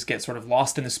movies get sort of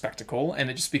lost in the spectacle, and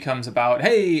it just becomes about,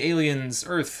 hey, aliens,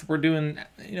 Earth, we're doing,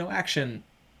 action.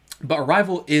 But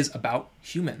Arrival is about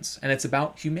humans, and it's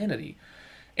about humanity.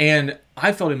 And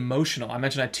I felt emotional. I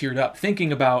mentioned I teared up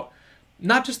thinking about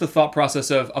not just the thought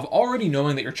process of already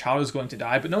knowing that your child is going to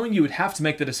die, but knowing you would have to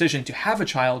make the decision to have a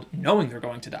child knowing they're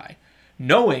going to die.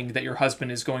 Knowing that your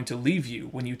husband is going to leave you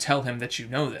when you tell him that you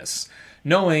know this.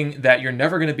 Knowing that you're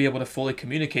never going to be able to fully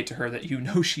communicate to her that you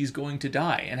know she's going to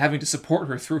die, and having to support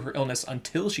her through her illness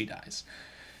until she dies.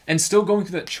 And still going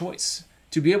through that choice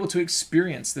to be able to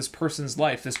experience this person's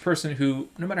life, this person who,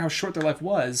 no matter how short their life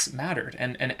was, mattered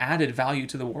and added value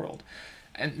to the world.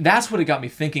 And that's what it got me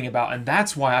thinking about, and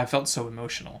that's why I felt so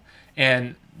emotional.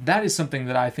 And that is something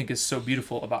that I think is so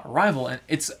beautiful about Arrival, and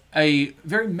it's a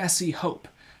very messy hope,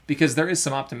 because there is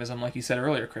some optimism, like you said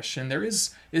earlier, Christian.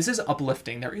 This is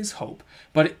uplifting, there is hope,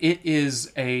 but it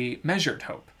is a measured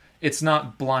hope. It's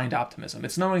not blind optimism.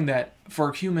 It's knowing that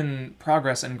for human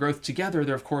progress and growth together,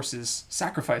 there of course is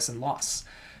sacrifice and loss.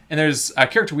 And there's a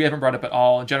character we haven't brought up at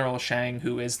all, General Shang,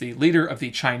 who is the leader of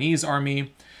the Chinese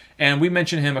army. And we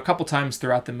mention him a couple times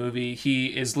throughout the movie. He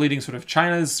is leading sort of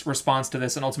China's response to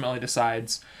this and ultimately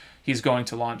decides he's going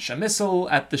to launch a missile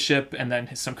at the ship, and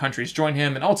then some countries join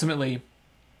him. And ultimately,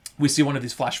 we see one of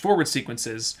these flash forward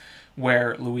sequences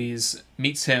where Louise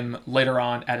meets him later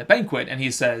on at a banquet, and he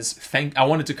says, I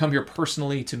wanted to come here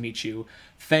personally to meet you.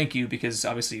 Thank you, because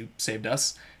obviously you saved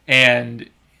us. And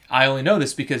I only know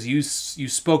this because you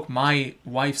spoke my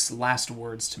wife's last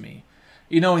words to me.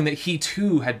 Knowing that he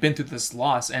too had been through this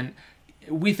loss, and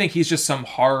we think he's just some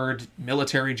hard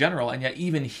military general, and yet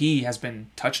even he has been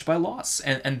touched by loss,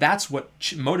 and that's what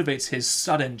motivates his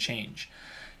sudden change.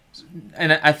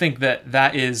 And I think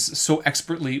that is so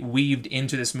expertly weaved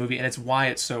into this movie, and it's why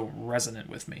it's so resonant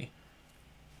with me.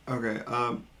 Okay.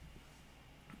 Have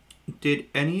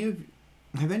any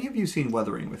of you seen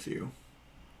Weathering with You?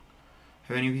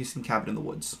 Have any of you seen Cabin in the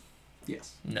Woods?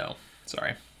 Yes. No.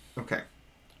 Sorry. Okay.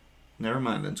 Never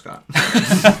mind then, Scott.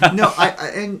 No,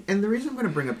 and the reason I'm going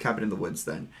to bring up Cabin in the Woods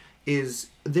then is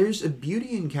there's a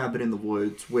beauty in Cabin in the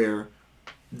Woods where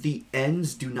the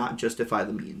ends do not justify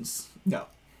the means. No.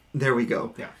 There we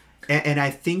go. Yeah. And I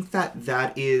think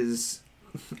that is...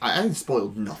 I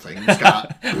spoiled nothing,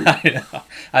 Scott. I know.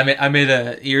 I made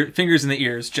a fingers in the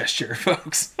ears gesture,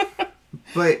 folks.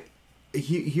 But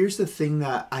here's the thing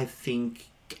that I think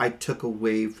I took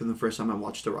away from the first time I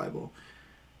watched Arrival.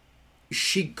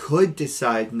 She could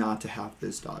decide not to have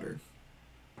this daughter.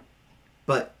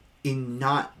 But in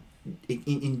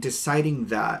deciding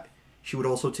that, she would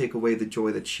also take away the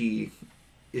joy that she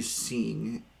is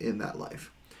seeing in that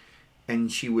life.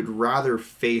 And she would rather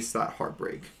face that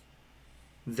heartbreak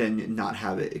than not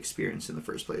have it experienced in the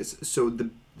first place. So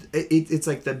it's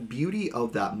like the beauty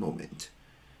of that moment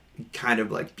kind of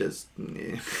like just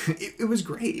it was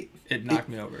great. It knocked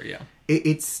me over, yeah.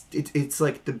 It's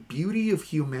like the beauty of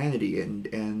humanity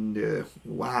and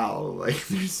wow, like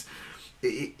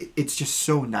it's just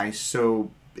so nice.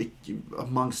 So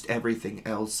amongst everything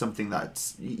else, something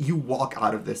that's you walk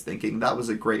out of this thinking that was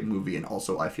a great movie, and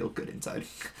also I feel good inside.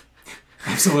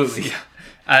 Absolutely.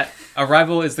 Yeah.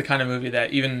 Arrival is the kind of movie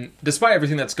that, even despite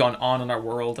everything that's gone on in our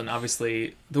world, and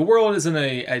obviously the world is in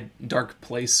a dark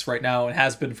place right now and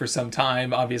has been for some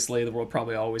time. Obviously the world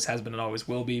probably always has been and always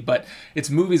will be, but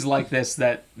it's movies like this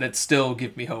that still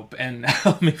give me hope and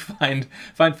help me find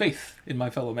faith in my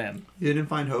fellow man. You didn't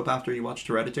find hope after you watched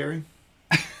Hereditary?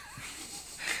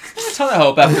 There's a ton of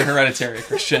hope after Hereditary,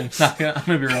 Christian. I'm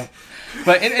gonna be real.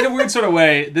 But in a weird sort of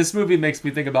way, this movie makes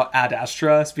me think about Ad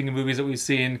Astra. Speaking of movies that we've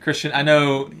seen, Christian, I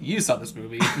know you saw this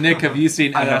movie. Nick, have you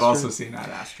seen Ad Astra? I have also seen Ad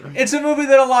Astra. It's a movie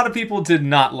that a lot of people did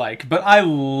not like, but I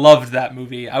loved that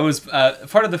movie. I was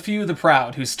part of the few, the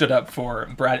proud, who stood up for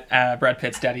Brad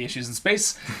Pitt's Daddy Issues in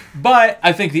Space. But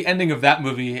I think the ending of that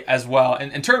movie as well,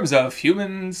 in terms of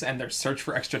humans and their search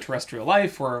for extraterrestrial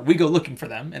life, where we go looking for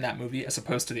them in that movie as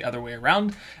opposed to the other way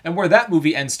around, and where that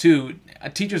movie ends too,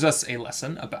 teaches us a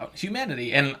lesson about humanity.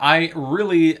 And I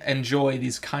really enjoy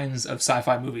these kinds of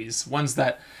sci-fi movies, ones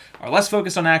that are less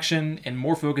focused on action and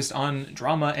more focused on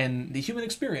drama and the human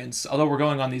experience. Although we're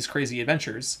going on these crazy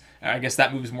adventures, I guess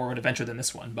that movie's more of an adventure than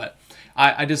this one. But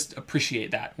I just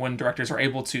appreciate that when directors are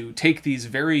able to take these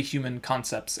very human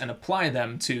concepts and apply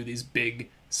them to these big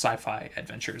sci-fi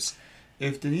adventures.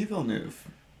 If Denis Villeneuve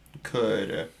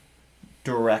could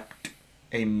direct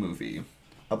a movie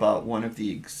about one of the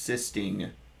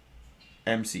existing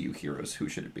MCU heroes, who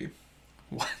should it be?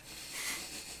 What?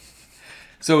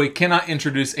 So he cannot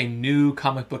introduce a new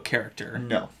comic book character.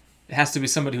 No. It has to be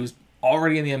somebody who's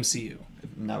already in the MCU.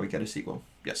 Now we get a sequel.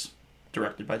 Yes.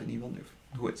 Directed by Denis Villeneuve.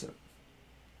 Who is it?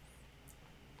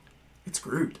 It's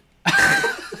Groot.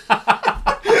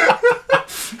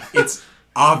 It's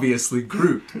obviously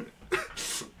Groot.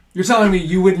 You're telling me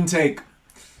you wouldn't take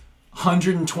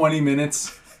 120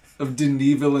 minutes of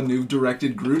Denis Villeneuve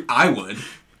directed Groot? I would.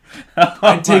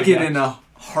 I'd take it in a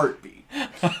heartbeat.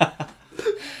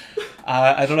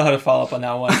 I don't know how to follow up on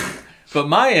that one. But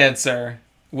my answer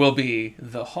will be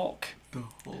the Hulk. The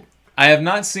Hulk. I have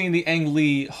not seen the Ang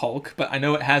Lee Hulk, but I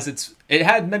know it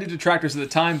had many detractors at the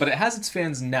time, but it has its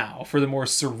fans now for the more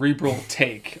cerebral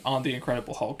take on the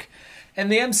Incredible Hulk.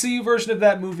 And the MCU version of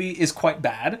that movie is quite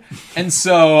bad. And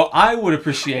so I would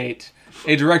appreciate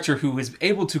a director who is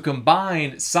able to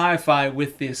combine sci-fi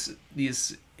with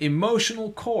this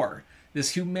emotional core,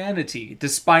 this humanity,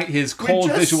 despite his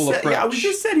cold visual approach. Yeah, we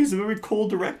just said he's a very cold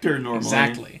director normally.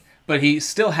 Exactly. But he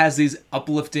still has these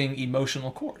uplifting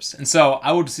emotional cores. And so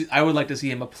I would like to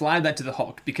see him apply that to the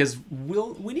Hulk, because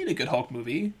we need a good Hulk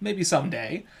movie, maybe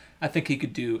someday. I think he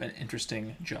could do an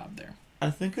interesting job there. I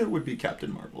think it would be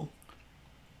Captain Marvel.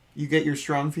 You get your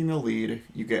strong female lead,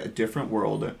 you get a different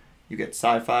world, you get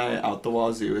sci-fi out the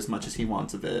wazoo as much as he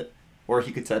wants of it, or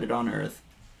he could set it on Earth.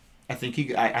 I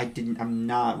think I'm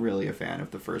not really a fan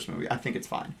of the first movie. I think it's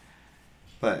fine.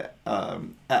 But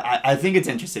I think it's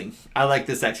interesting. I like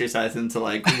this exercise into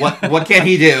like, what can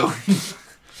he do?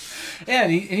 Yeah,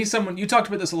 and he's someone, you talked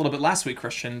about this a little bit last week,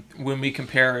 Christian, when we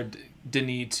compared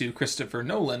Denis to Christopher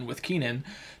Nolan with Kenan,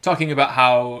 talking about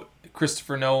how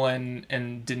Christopher Nolan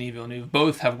and Denis Villeneuve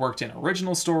both have worked in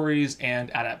original stories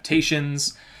and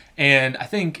adaptations. And I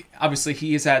think, obviously,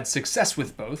 he has had success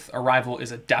with both. Arrival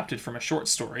is adapted from a short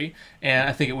story, and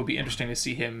I think it would be interesting to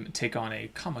see him take on a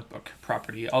comic book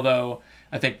property, although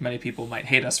I think many people might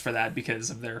hate us for that because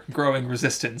of their growing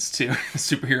resistance to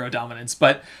superhero dominance.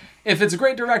 But if it's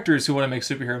great directors who want to make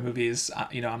superhero movies,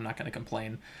 I'm not going to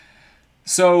complain.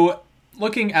 So,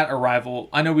 looking at Arrival,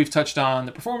 I know we've touched on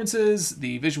the performances,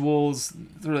 the visuals,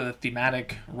 the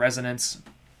thematic resonance.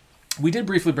 We did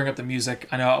briefly bring up the music.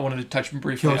 I know I wanted to touch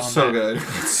briefly on that. So good.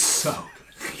 So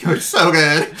good. You're so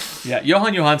good. Yeah,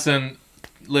 Jóhann Jóhannsson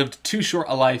lived too short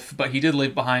a life, but he did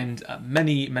leave behind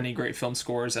many, many great film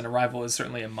scores, and Arrival is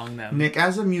certainly among them. Nick,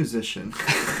 as a musician.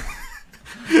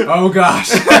 Oh,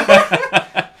 gosh.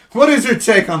 What is your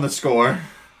take on the score?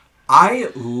 I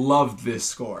loved this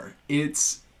score.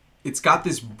 It's got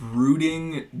this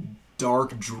brooding,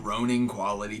 dark, droning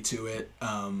quality to it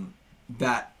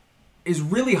that is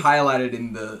really highlighted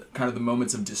in the kind of the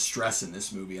moments of distress in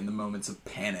this movie and the moments of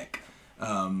panic.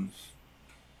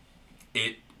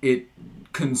 It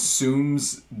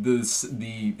consumes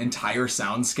the entire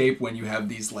soundscape when you have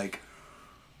these like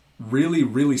really,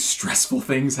 really stressful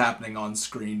things happening on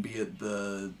screen, be it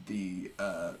the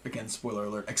again, spoiler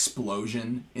alert,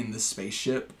 explosion in the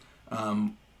spaceship,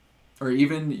 or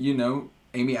even,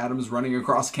 Amy Adams running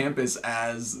across campus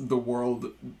as the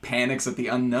world panics at the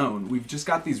unknown. We've just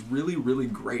got these really, really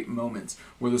great moments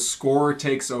where the score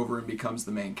takes over and becomes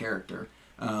the main character.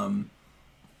 And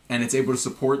it's able to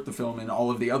support the film in all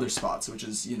of the other spots, which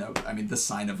is, the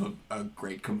sign of a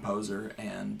great composer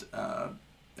and a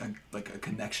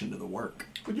connection to the work.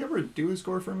 Would you ever do a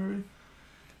score for a movie?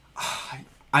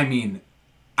 I mean,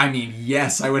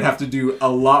 yes, I would have to do a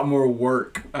lot more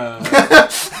work.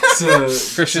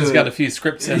 Christian's got a few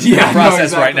scripts in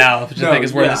process right now, which I think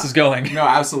is where this is going. No,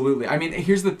 absolutely. I mean,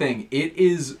 here's the thing. It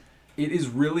is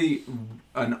really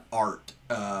an art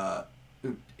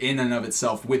in and of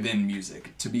itself within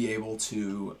music to be able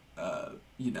to,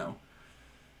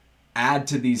 add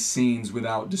to these scenes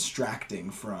without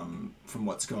distracting from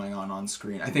what's going on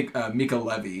screen. I think Mika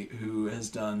Levy, who has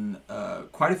done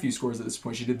quite a few scores at this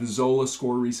point, she did the Zola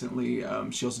score recently.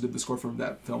 She also did the score from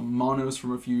that film Monos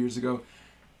from a few years ago.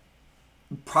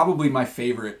 Probably my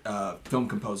favorite film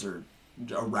composer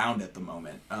around at the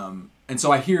moment. And so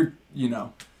I hear,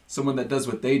 someone that does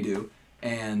what they do,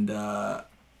 and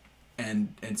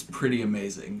it's pretty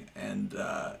amazing and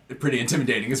pretty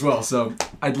intimidating as well. So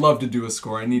I'd love to do a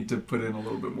score. I need to put in a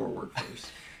little bit more work first.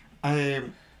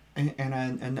 And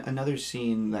another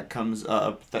scene that comes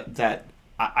up that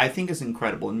I think is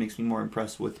incredible and makes me more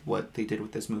impressed with what they did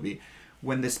with this movie.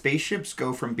 When the spaceships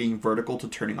go from being vertical to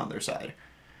turning on their side.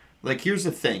 Like, here's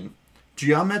the thing.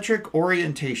 Geometric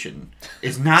orientation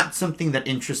is not something that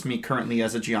interests me currently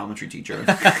as a geometry teacher.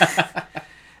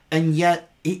 And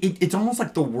yet, it's almost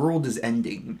like the world is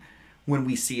ending when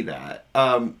we see that.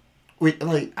 I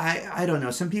don't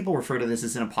know. Some people refer to this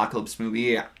as an apocalypse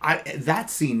movie. That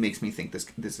scene makes me think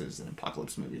this is an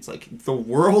apocalypse movie. It's like, the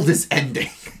world is ending.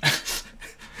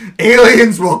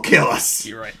 Aliens will kill us.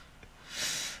 You're right.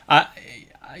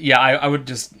 I would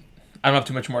just... I don't have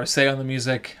too much more to say on the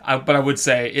music, but I would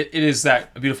say it is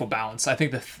that beautiful balance. I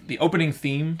think the opening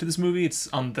theme to this movie, it's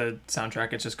on the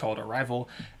soundtrack, it's just called Arrival,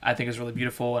 I think is really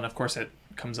beautiful, and of course it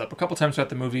comes up a couple times throughout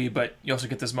the movie, but you also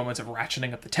get those moments of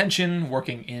ratcheting up the tension,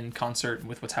 working in concert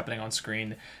with what's happening on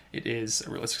screen. It is a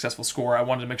really successful score. I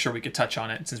wanted to make sure we could touch on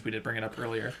it since we did bring it up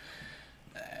earlier.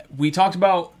 We talked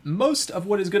about most of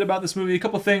what is good about this movie, a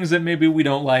couple things that maybe we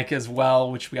don't like as well,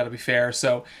 which we got to be fair.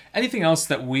 So anything else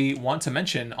that we want to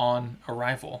mention on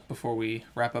Arrival before we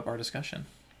wrap up our discussion?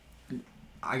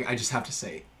 I just have to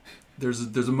say, there's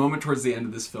a moment towards the end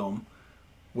of this film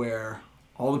where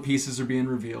all the pieces are being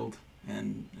revealed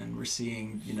and we're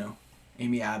seeing,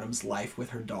 Amy Adams' life with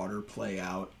her daughter play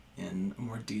out in a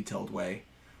more detailed way.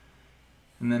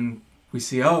 And then we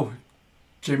see,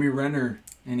 Jeremy Renner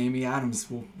and Amy Adams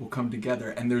will come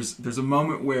together. And there's a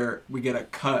moment where we get a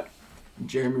cut, and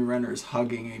Jeremy Renner is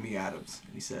hugging Amy Adams,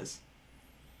 and he says,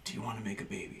 "Do you want to make a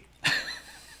baby?"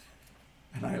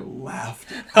 And I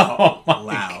laughed out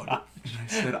loud. God. And I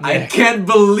said, "I can't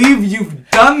believe you've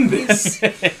done this."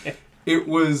 It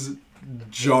was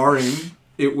jarring.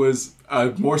 It was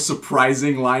a more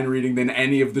surprising line reading than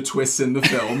any of the twists in the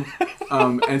film.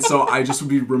 And so I just would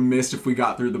be remiss if we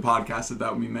got through the podcast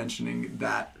without me mentioning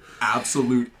that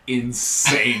absolute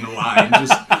insane line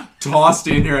just tossed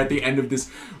in here at the end of this,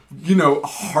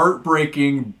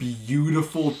 heartbreaking,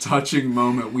 beautiful, touching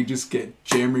moment. We just get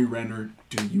Jeremy Renner.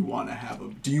 Do you want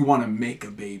to make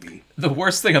a baby? The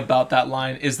worst thing about that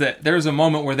line is that there's a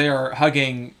moment where they are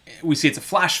hugging. We see it's a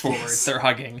flash forward. Yes. They're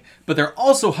hugging, but they're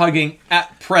also hugging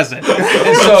at present.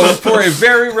 And so for a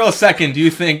very real second, do you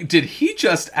think, did he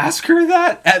just ask her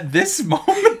that at this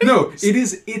moment? No, it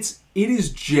is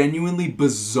genuinely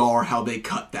bizarre how they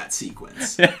cut that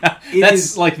sequence. Yeah,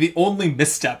 that's like the only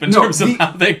misstep in terms of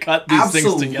how they cut these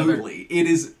things together. Absolutely. It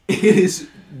is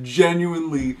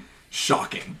genuinely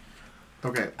shocking.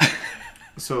 Okay.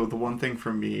 So the one thing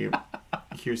for me,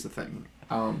 here's the thing.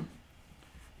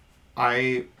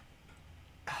 Okay.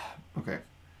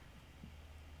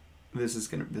 This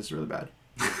is really bad.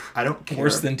 I don't care.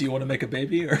 Worse than Do You Want to Make a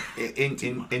Baby? Or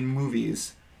in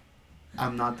movies,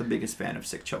 I'm not the biggest fan of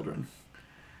sick children.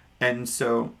 And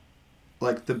so,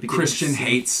 like, the beginning Christian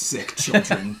hates sick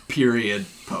children, period,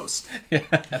 post. Yeah,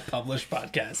 published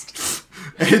podcast.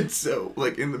 And so,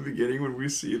 like, in the beginning when we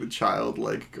see the child,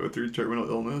 like, go through terminal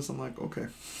illness, I'm like, okay.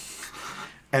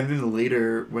 And then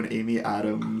later, when Amy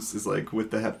Adams is, like,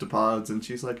 with the heptapods, and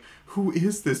she's like, who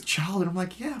is this child? And I'm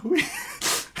like, yeah, who is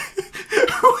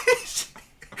she?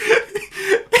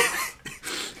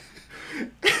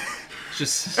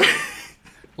 Just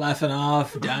laughing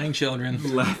off dying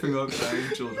children. Laughing off dying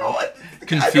children. No,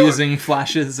 confusing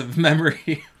flashes of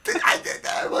memory.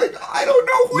 I don't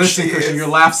know who Listen, she is. Christian, your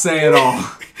laugh say it all.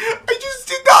 I just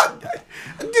did not.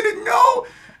 I didn't know.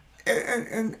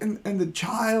 And the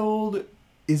child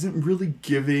isn't really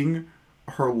giving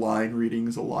her line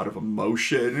readings a lot of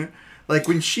emotion. Like,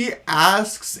 when she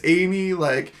asks Amy,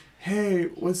 like, hey,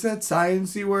 what's that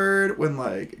sciencey word? When,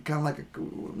 like, kind of like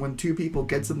when two people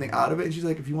get something out of it, and she's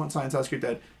like, if you want science, ask your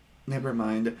dad. Never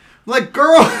mind. I'm like,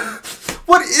 girl,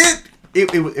 what is...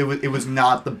 It was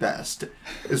not the best.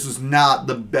 This was not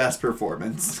the best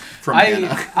performance from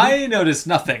Hannah. I noticed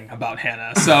nothing about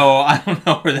Hannah, so I don't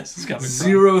know where this is coming from.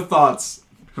 Zero thoughts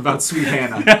about sweet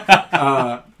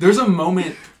Hannah. There's a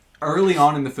moment early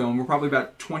on in the film, we're probably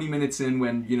about 20 minutes in,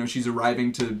 when she's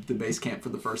arriving to the base camp for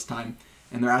the first time,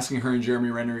 and they're asking her and Jeremy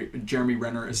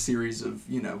Renner a series of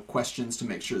questions to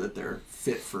make sure that they're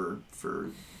fit for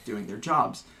doing their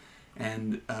jobs.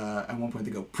 And at one point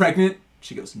they go, pregnant?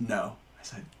 She goes, no. I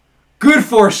said, good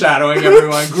foreshadowing,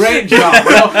 everyone. Great job.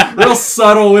 Real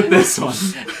subtle with this one.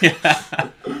 Yeah.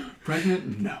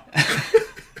 Pregnant? No.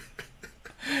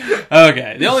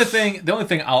 Okay. The only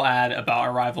thing I'll add about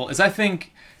Arrival is I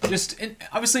think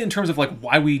obviously in terms of like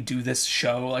why we do this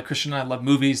show, like Christian and I love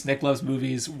movies, Nick loves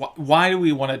movies. Why do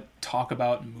we want to talk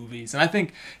about movies? And I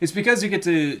think it's because you get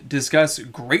to discuss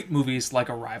great movies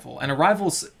like Arrival. And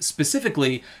Arrival's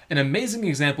specifically an amazing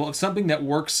example of something that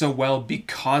works so well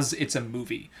because it's a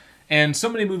movie. And so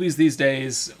many movies these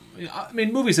days, I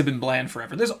mean, movies have been bland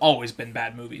forever. There's always been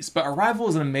bad movies. But Arrival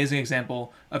is an amazing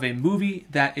example of a movie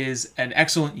that is an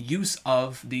excellent use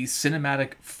of the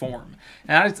cinematic form.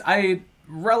 And I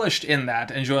relished in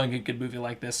that, enjoying a good movie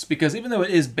like this, because even though it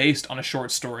is based on a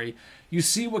short story, you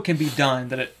see what can be done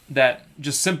that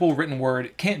just simple written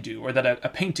word can't do, or that a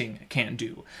painting can't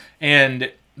do.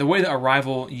 And the way that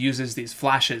Arrival uses these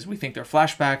flashes, we think they're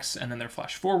flashbacks and then they're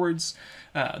flash forwards,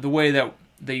 the way that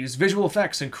they use visual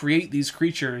effects and create these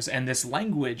creatures and this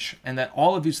language, and that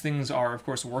all of these things are, of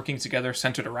course, working together,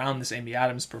 centered around this Amy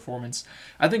Adams performance.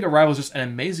 I think Arrival is just an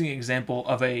amazing example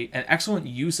of an excellent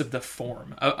use of the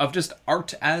form, of just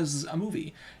art as a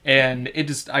movie. And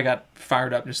I got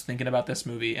fired up just thinking about this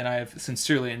movie, and I've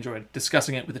sincerely enjoyed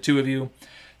discussing it with the two of you.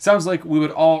 Sounds like we would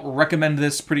all recommend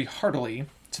this pretty heartily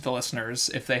to the listeners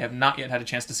if they have not yet had a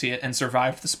chance to see it and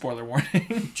survived the spoiler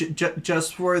warning.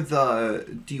 Just for the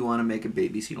do you want to make a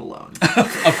baby scene alone?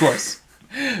 Of course.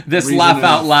 This laugh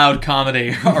out loud comedy,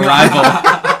 Arrival.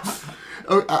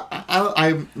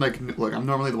 I'm like, look, I'm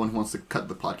normally the one who wants to cut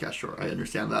the podcast short. I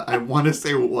understand that. I want to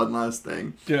say one last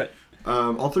thing. Do it.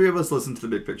 All three of us listen to the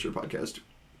Big Picture podcast.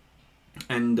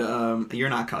 And you're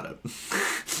not caught up.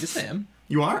 Yes, I am.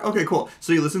 You are? Okay, cool.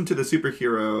 So you listened to the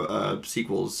superhero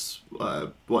sequels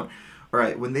one. All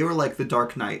right, when they were like The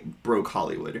Dark Knight broke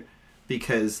Hollywood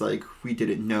because like we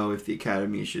didn't know if the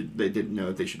Academy they didn't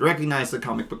know if they should recognize the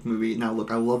comic book movie. Now look,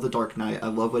 I love The Dark Knight. I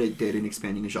love what it did in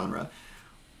expanding the genre.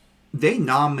 They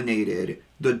nominated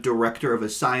the director of a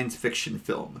science fiction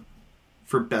film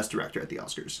for Best Director at the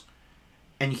Oscars.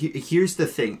 And here's the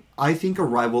thing. I think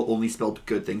Arrival only spelled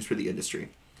good things for the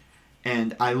industry.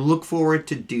 And I look forward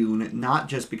to Dune, not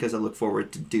just because I look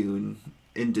forward to Dune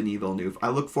in Denis Villeneuve. I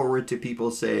look forward to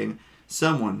people saying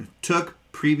someone took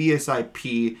previous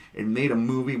IP and made a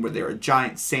movie where there are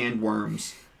giant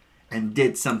sandworms and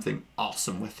did something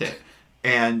awesome with it.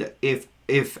 And if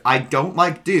I don't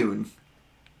like Dune,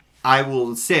 I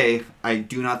will say I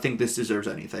do not think this deserves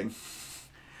anything.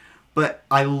 But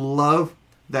I love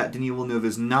that Denis Villeneuve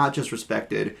is not just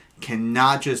respected,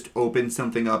 cannot just open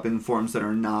something up in forms that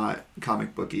are not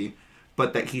comic booky,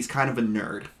 but that he's kind of a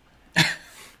nerd.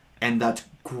 And that's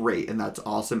great, and that's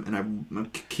awesome, and I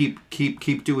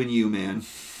keep doing you, man.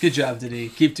 Good job,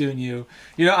 Denis. Keep doing you.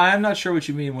 You know, I'm not sure what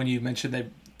you mean when you mentioned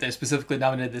they specifically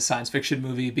nominated this science fiction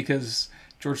movie, because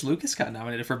George Lucas got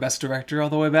nominated for Best Director all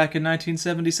the way back in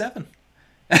 1977.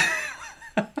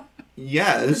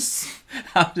 Yes.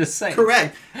 I'm just saying.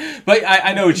 Correct. But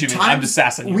I know what you mean. I'm just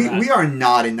sassing you. We are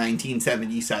not in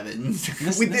 1977.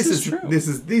 This is true.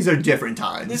 These are different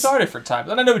times. These are different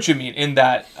times. And I know what you mean in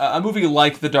that a movie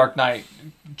like The Dark Knight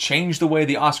changed the way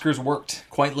the Oscars worked,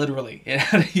 quite literally. It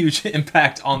had a huge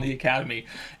impact on the Academy.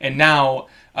 And now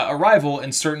Arrival,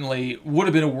 and certainly would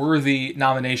have been a worthy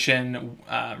nomination,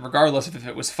 regardless of if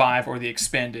it was 5 or the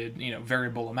expanded,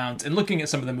 variable amount. And looking at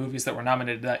some of the movies that were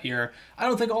nominated that year, I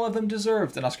don't think all of them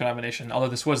deserved an Oscar nomination. Although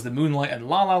this was the Moonlight and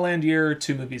La La Land year,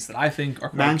 two movies that I think are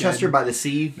quite Manchester good. by the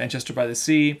Sea. Manchester by the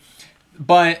Sea.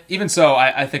 But even so,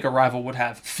 I think Arrival would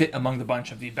have fit among the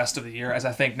bunch of the best of the year, as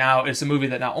I think now it's a movie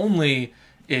that not only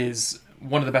is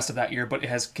one of the best of that year, but it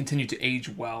has continued to age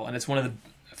well, and it's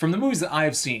from the movies that I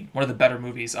have seen, one of the better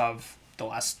movies of the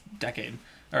last decade,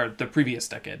 or the previous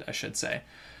decade, I should say.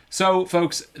 So,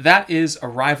 folks, that is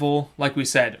Arrival. Like we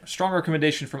said, strong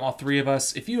recommendation from all three of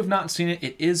us. If you have not seen it,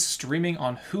 it is streaming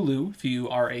on Hulu, if you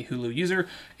are a Hulu user,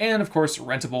 and, of course,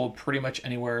 rentable pretty much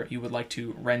anywhere you would like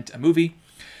to rent a movie.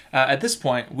 At this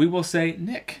point, we will say,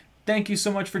 Nick, thank you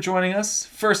so much for joining us.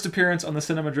 First appearance on the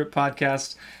Cinema Drip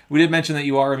podcast. We did mention that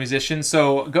you are a musician,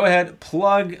 so go ahead,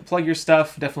 plug your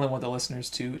stuff. Definitely want the listeners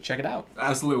to check it out.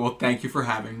 Absolutely. Well, thank you for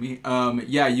having me.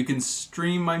 You can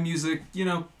stream my music,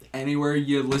 anywhere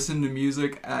you listen to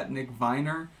music at Nick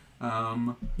Viner.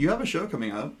 You have a show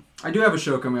coming up. I do have a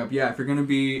show coming up, yeah. If you're going to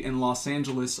be in Los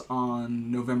Angeles on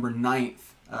November 9th,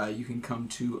 you can come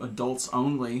to Adults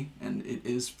Only, and it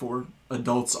is for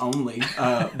adults only.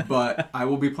 But I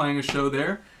will be playing a show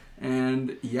there,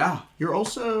 and yeah. You're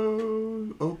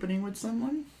also opening with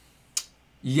someone?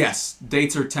 Yes,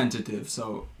 dates are tentative,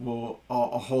 so I'll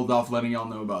hold off letting y'all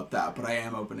know about that, but I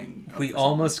am opening. We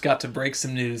almost got to break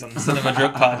some news on the Cinema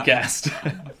Drip podcast.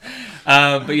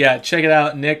 But yeah, check it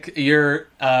out. Nick, your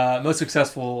most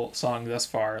successful song thus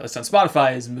far, at least on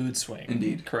Spotify, is Mood Swing.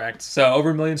 Indeed. Correct. So over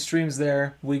 1 million streams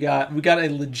there. We got a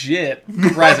legit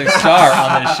rising star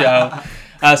on this show.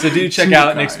 So do check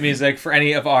out Nick's music. For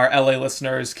any of our LA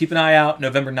listeners, keep an eye out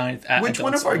November 9th at Which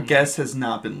one of our guests has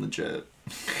not been legit?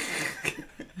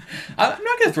 I'm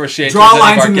not going to throw shade. Draw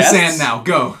lines in the sand now.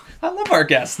 Go. I love our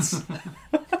guests.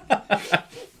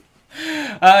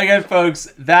 Again,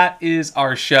 folks, that is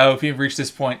our show. If you've reached this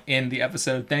point in the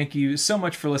episode, thank you so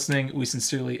much for listening. We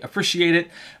sincerely appreciate it.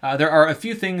 There are a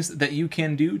few things that you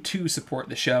can do to support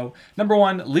the show. Number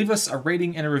one, leave us a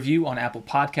rating and a review on Apple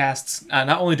Podcasts.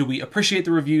 Not only do we appreciate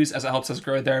the reviews as it helps us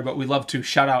grow there, but we love to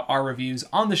shout out our reviews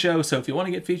on the show. So if you want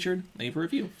to get featured, leave a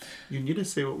review. You need to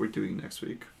say what we're doing next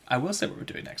week. I will say what we're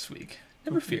doing next week.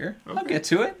 Never fear. Okay. I'll get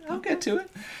to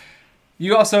it.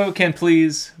 You also can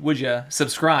please, would you,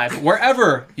 subscribe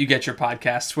wherever you get your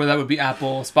podcasts, whether that would be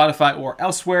Apple, Spotify, or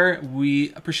elsewhere.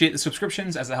 We appreciate the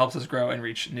subscriptions as it helps us grow and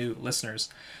reach new listeners.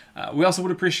 We also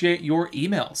would appreciate your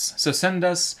emails. So send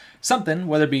us something,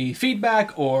 whether it be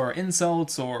feedback or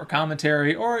insults or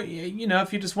commentary, or, you know,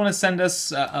 if you just want to send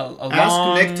us a long...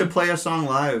 Ask Nick to play a song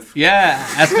live. Yeah,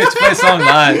 ask Nick to play a song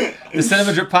live. The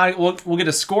Cinema Drip Podcast, we'll get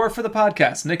a score for the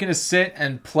podcast. Nick can just sit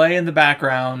and play in the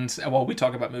background while we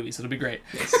talk about movies. It'll be great.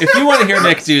 Yes. If you want to hear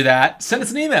Nick do that, send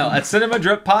us an email at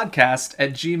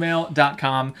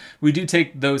cinemadrippodcast@gmail.com. We do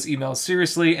take those emails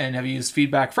seriously and have used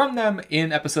feedback from them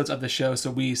in episodes of the show,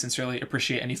 so we sincerely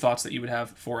appreciate any thoughts that you would have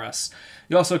for us.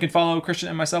 You also can follow Christian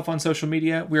and myself on social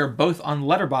media. We are both on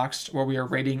Letterboxd, where we are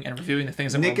rating and reviewing the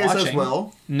things that Nick we're watching. is as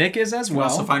well. Nick is as You well.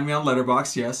 can also find me on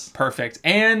Letterboxd, yes. Perfect.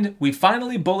 And we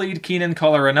finally bullied Keenan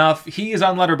Color enough. He is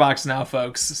on Letterboxd now,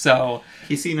 folks. So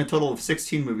He's seen a total of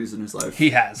 16 movies in his life. he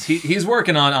has. He's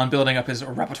working on building up his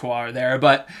repertoire there.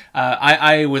 But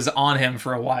I was on him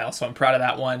for a while, so I'm proud of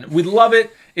that one. We'd love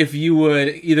it if you would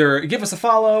either give us a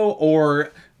follow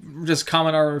or just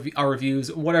comment our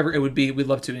reviews, whatever it would be. We'd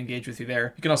love to engage with you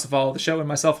there. You can also follow the show and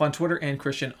myself on Twitter and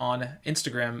Christian on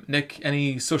Instagram. Nick,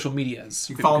 any social medias?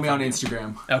 You can follow me on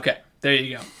Instagram. Okay, there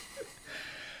you go.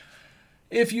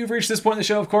 If you've reached this point in the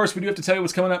show, of course, we do have to tell you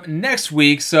what's coming up next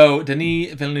week. So,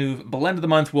 Denis Villeneuve, Blend of the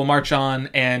Month, will march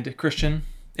on. And, Christian,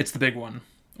 it's the big one.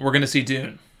 We're going to see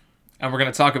Dune. And we're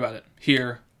going to talk about it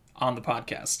here on the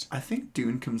podcast. I think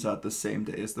Dune comes out the same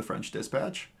day as The French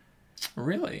Dispatch.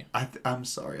 Really? I'm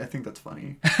sorry. I think that's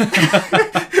funny.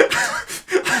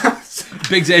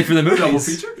 Big day for the movies. Double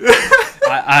feature?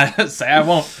 I say I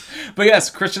won't. But yes,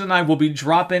 Christian and I will be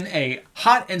dropping a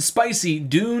hot and spicy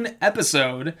Dune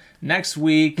episode next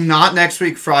week. Not next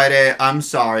week, Friday. I'm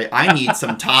sorry. I need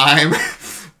some time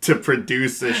to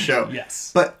produce this show.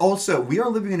 Yes. But also, we are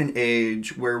living in an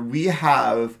age where we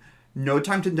have No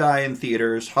Time to Die in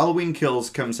theaters. Halloween Kills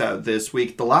comes out this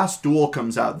week. The Last Duel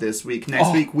comes out this week.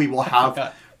 Next week, we will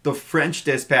have The French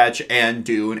Dispatch and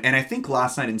Dune. And I think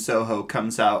Last Night in Soho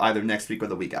comes out either next week or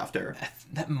the week after.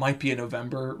 That might be a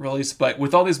November release, but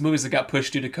with all these movies that got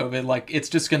pushed due to COVID, like, it's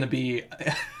just going to be,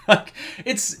 like,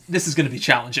 this is going to be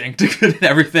challenging to get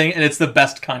everything, and it's the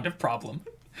best kind of problem.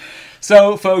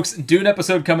 So, folks, Dune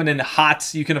episode coming in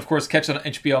hot. You can, of course, catch it on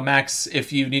HBO Max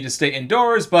if you need to stay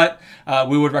indoors, but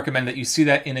we would recommend that you see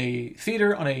that in a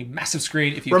theater on a massive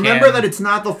screen if you can. Remember that it's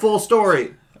not the full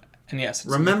story. And yes,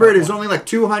 remember it is only like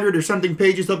 200 or something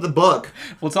pages of the book.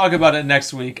 We'll talk about it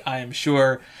next week, I am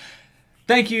sure.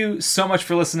 Thank you so much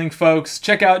for listening, folks.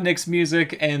 Check out Nick's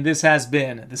music, and this has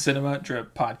been the Cinema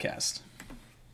Drip Podcast.